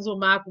these islands were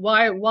mapped,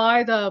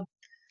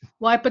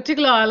 why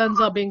particular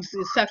islands are being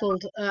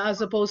settled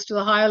as opposed to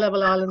the higher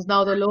level islands.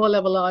 Now the lower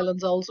level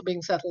islands are also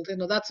being settled,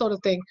 that sort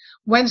of thing.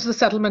 When's the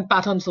settlement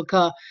patterns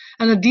occur?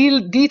 And a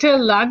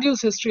detailed land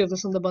use history of the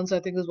Sundarbans, I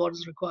think, is what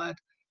is required.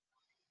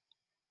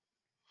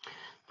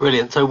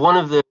 Brilliant. So one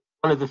of the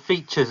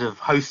features of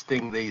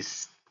hosting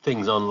these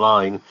things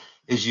online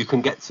is you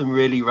can get some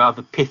really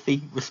rather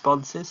pithy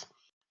responses.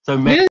 So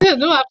no,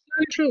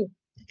 absolutely true.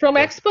 From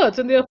experts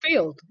in their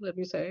field, let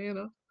me say,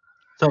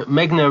 So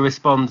Meghna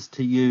responds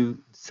to you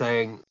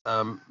saying,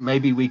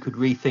 maybe we could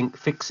rethink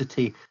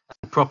fixity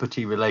and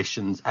property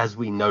relations as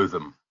we know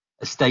them.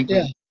 A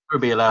statement you will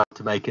be allowed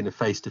to make in a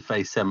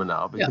face-to-face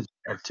seminar because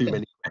we have too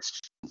many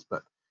questions,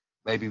 but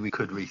maybe we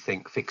could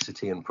rethink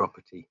fixity and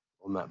property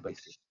on that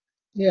basis.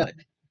 Yeah.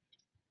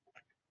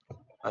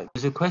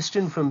 There's a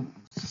question from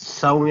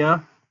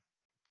Soumya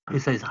who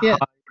says, hi,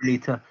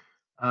 Anita.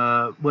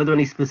 Were there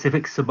any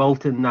specific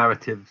subaltern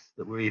narratives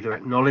that were either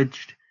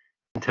acknowledged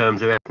in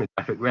terms of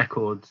ethnographic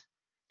records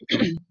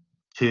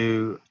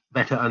to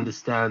better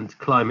understand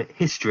climate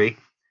history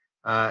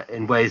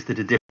in ways that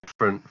are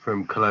different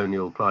from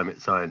colonial climate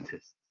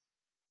scientists?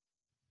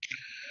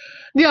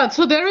 Yeah,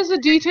 so there is a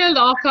detailed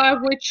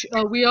archive which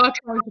we are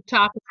trying to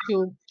tap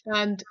into,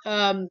 and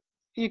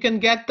you can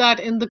get that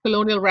in the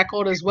colonial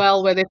record as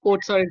well, where they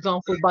quote, for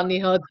example, Bunny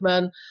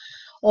herdsmen,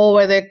 or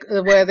where they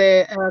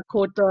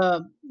quote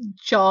the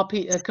Char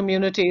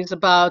communities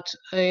about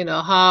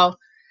how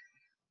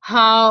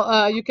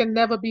you can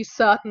never be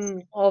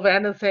certain of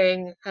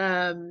anything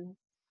now.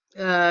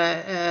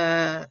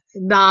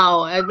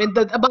 I mean,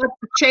 about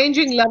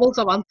changing levels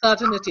of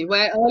uncertainty,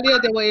 where earlier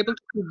they were able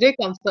to predict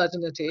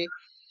uncertainty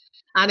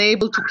and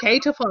able to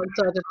cater for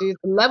uncertainty.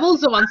 The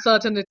levels of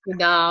uncertainty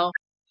now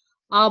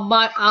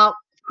are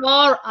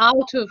far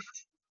out of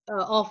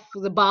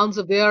the bounds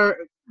of their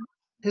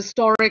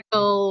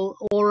historical,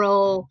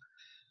 oral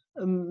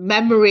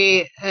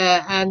memory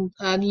and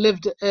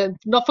lived.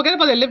 Not forget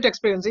about their lived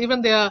experience,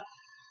 even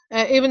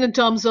in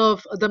terms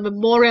of the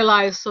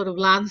memorialized sort of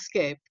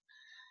landscape.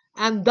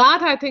 And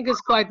that, I think, is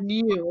quite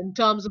new in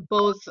terms of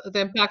both the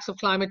impacts of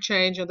climate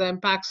change and the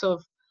impacts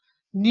of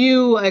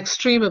new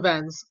extreme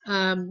events.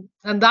 And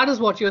that is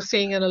what you're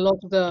seeing in a lot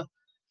of the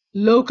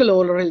local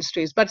oral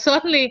histories. But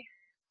certainly,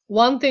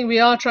 one thing we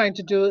are trying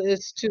to do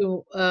is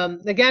to,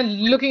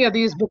 again, looking at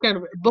these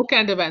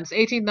bookend events,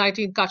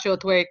 1819 Kutch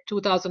earthquake,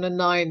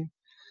 2009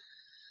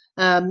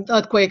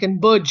 earthquake in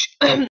Bhuj,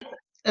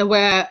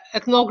 where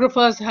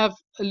ethnographers have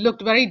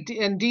looked very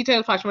in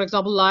detailed fashion. For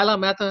example, Laila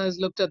Mehta has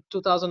looked at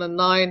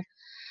 2009,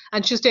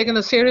 and she's taken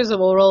a series of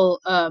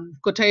oral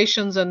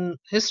quotations and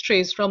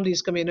histories from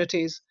these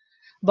communities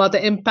about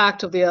the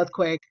impact of the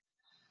earthquake.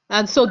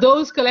 And so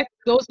those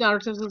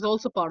narratives is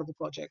also part of the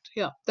project.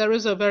 Yeah, there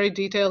is a very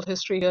detailed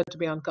history here to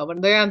be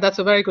uncovered. And that's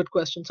a very good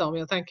question,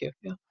 Soumya. Thank you.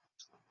 Yeah.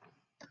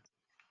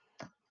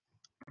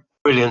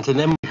 Brilliant. And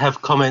then we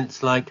have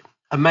comments like,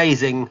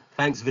 amazing,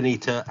 thanks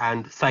Vinita,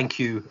 and thank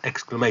you,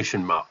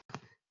 exclamation mark.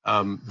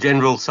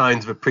 General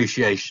signs of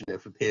appreciation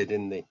have appeared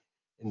in the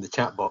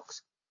chat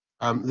box.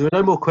 There are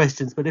no more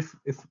questions, but if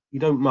you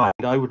don't mind,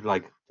 I would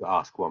like to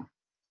ask one.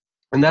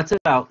 And that's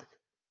about,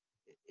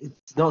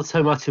 it's not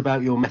so much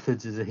about your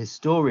methods as a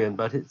historian,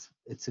 but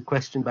it's a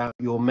question about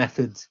your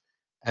methods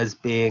as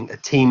being a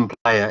team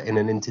player in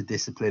an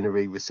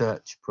interdisciplinary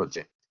research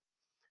project.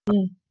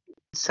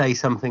 Say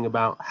something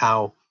about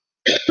how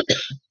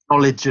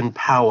knowledge and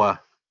power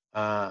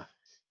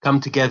come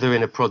together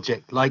in a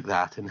project like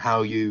that, and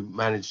how you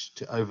manage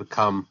to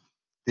overcome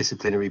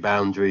disciplinary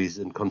boundaries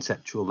and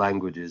conceptual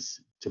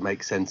languages to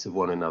make sense of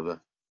one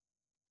another.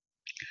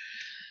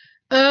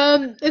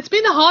 It's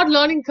been a hard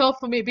learning curve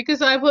for me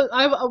because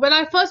when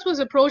I first was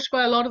approached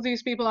by a lot of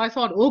these people, I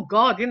thought, oh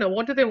God,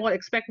 what do they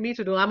expect me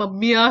to do? I'm a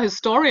mere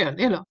historian.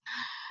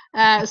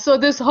 So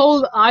this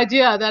whole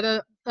idea that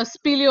a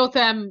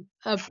speleothem,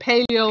 a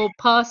paleo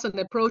person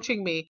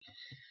approaching me,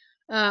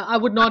 I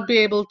would not be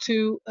able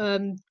to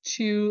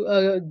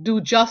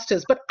do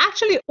justice. But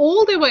actually,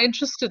 all they were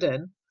interested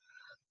in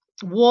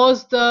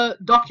was the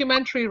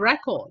documentary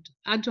record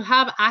and to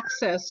have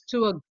access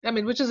to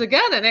which is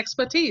again an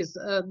expertise.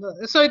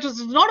 So it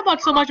was not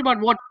about so much about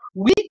what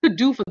we could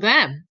do for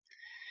them,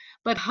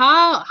 but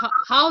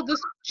how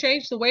this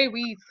changed the way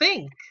we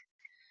think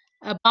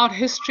about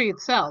history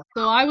itself.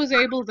 So I was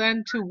able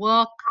then to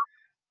work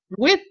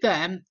with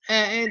them,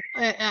 I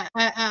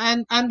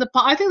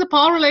think the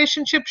power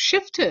relationship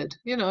shifted.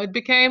 It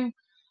became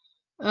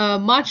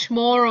much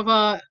more of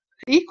a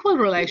equal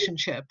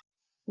relationship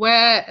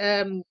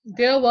where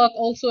their work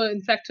also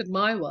infected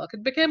my work.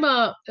 It became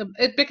a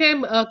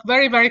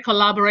very, very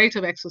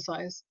collaborative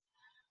exercise,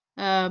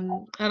 and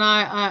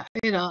and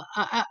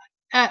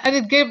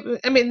it gave.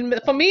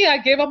 For me, I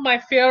gave up my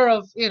fear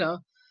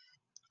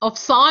of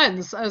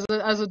science as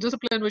a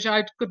discipline which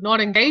I could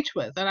not engage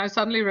with, and I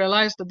suddenly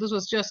realized that this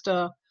was just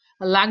a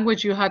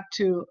language you had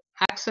to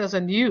access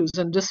and use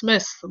and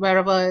dismiss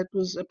wherever it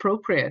was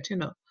appropriate.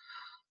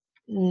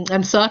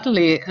 And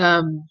certainly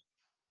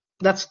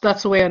that's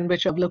the way in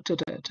which I've looked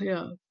at it.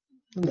 Yeah,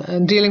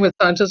 and dealing with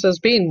scientists has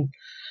been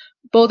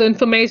both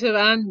informative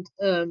and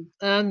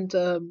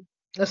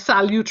a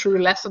salutary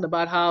lesson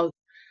about how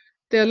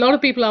there are a lot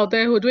of people out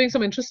there who are doing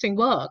some interesting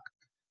work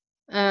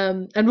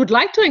and would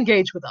like to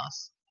engage with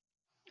us.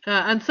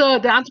 And so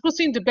the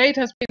Anthropocene debate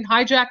has been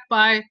hijacked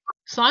by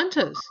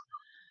scientists,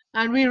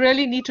 and we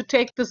really need to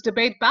take this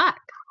debate back.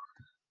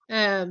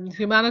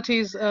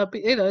 Humanities,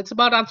 it's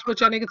about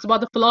anthropogenic. It's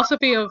about the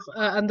philosophy of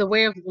and the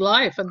way of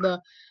life and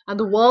the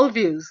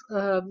worldviews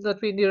that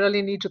we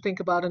really need to think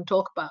about and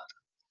talk about.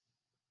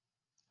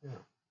 Yeah.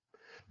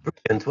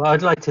 Brilliant. Well,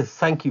 I'd like to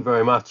thank you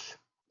very much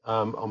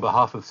on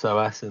behalf of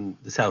SOAS and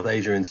the South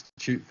Asia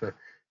Institute for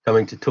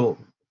coming to talk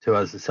to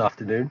us this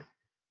afternoon.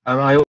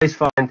 I always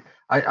find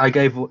I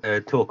gave a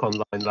talk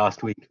online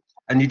last week,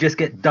 and you just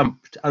get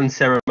dumped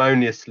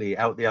unceremoniously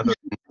out the other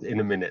end in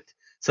a minute.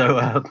 So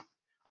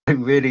I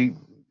really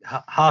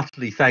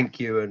heartily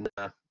thank you and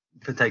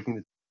for taking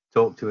the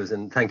talk to us,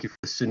 and thank you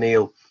for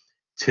Sunil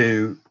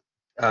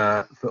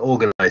for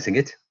organising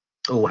it.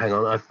 Oh, hang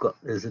on,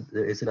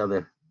 there's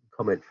another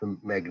comment from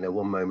Meghna.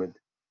 One moment.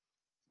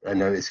 I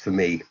know it's for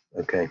me.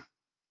 Okay.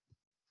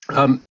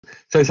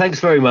 So thanks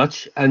very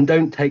much, and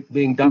don't take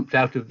being dumped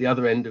out of the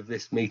other end of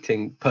this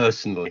meeting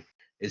personally.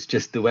 It's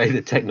just the way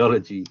the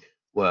technology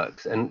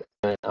works. And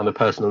on a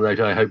personal note,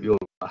 I hope your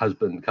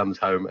husband comes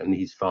home and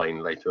he's fine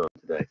later on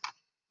today.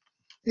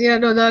 Yeah,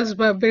 no, that's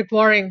a bit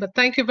boring, but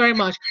thank you very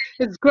much.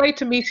 It's great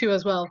to meet you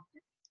as well.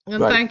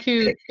 And right. Thank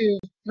you to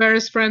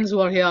various friends who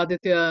are here,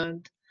 Aditya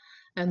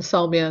and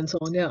Soumya and so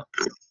on. Yeah.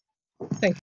 Thank you.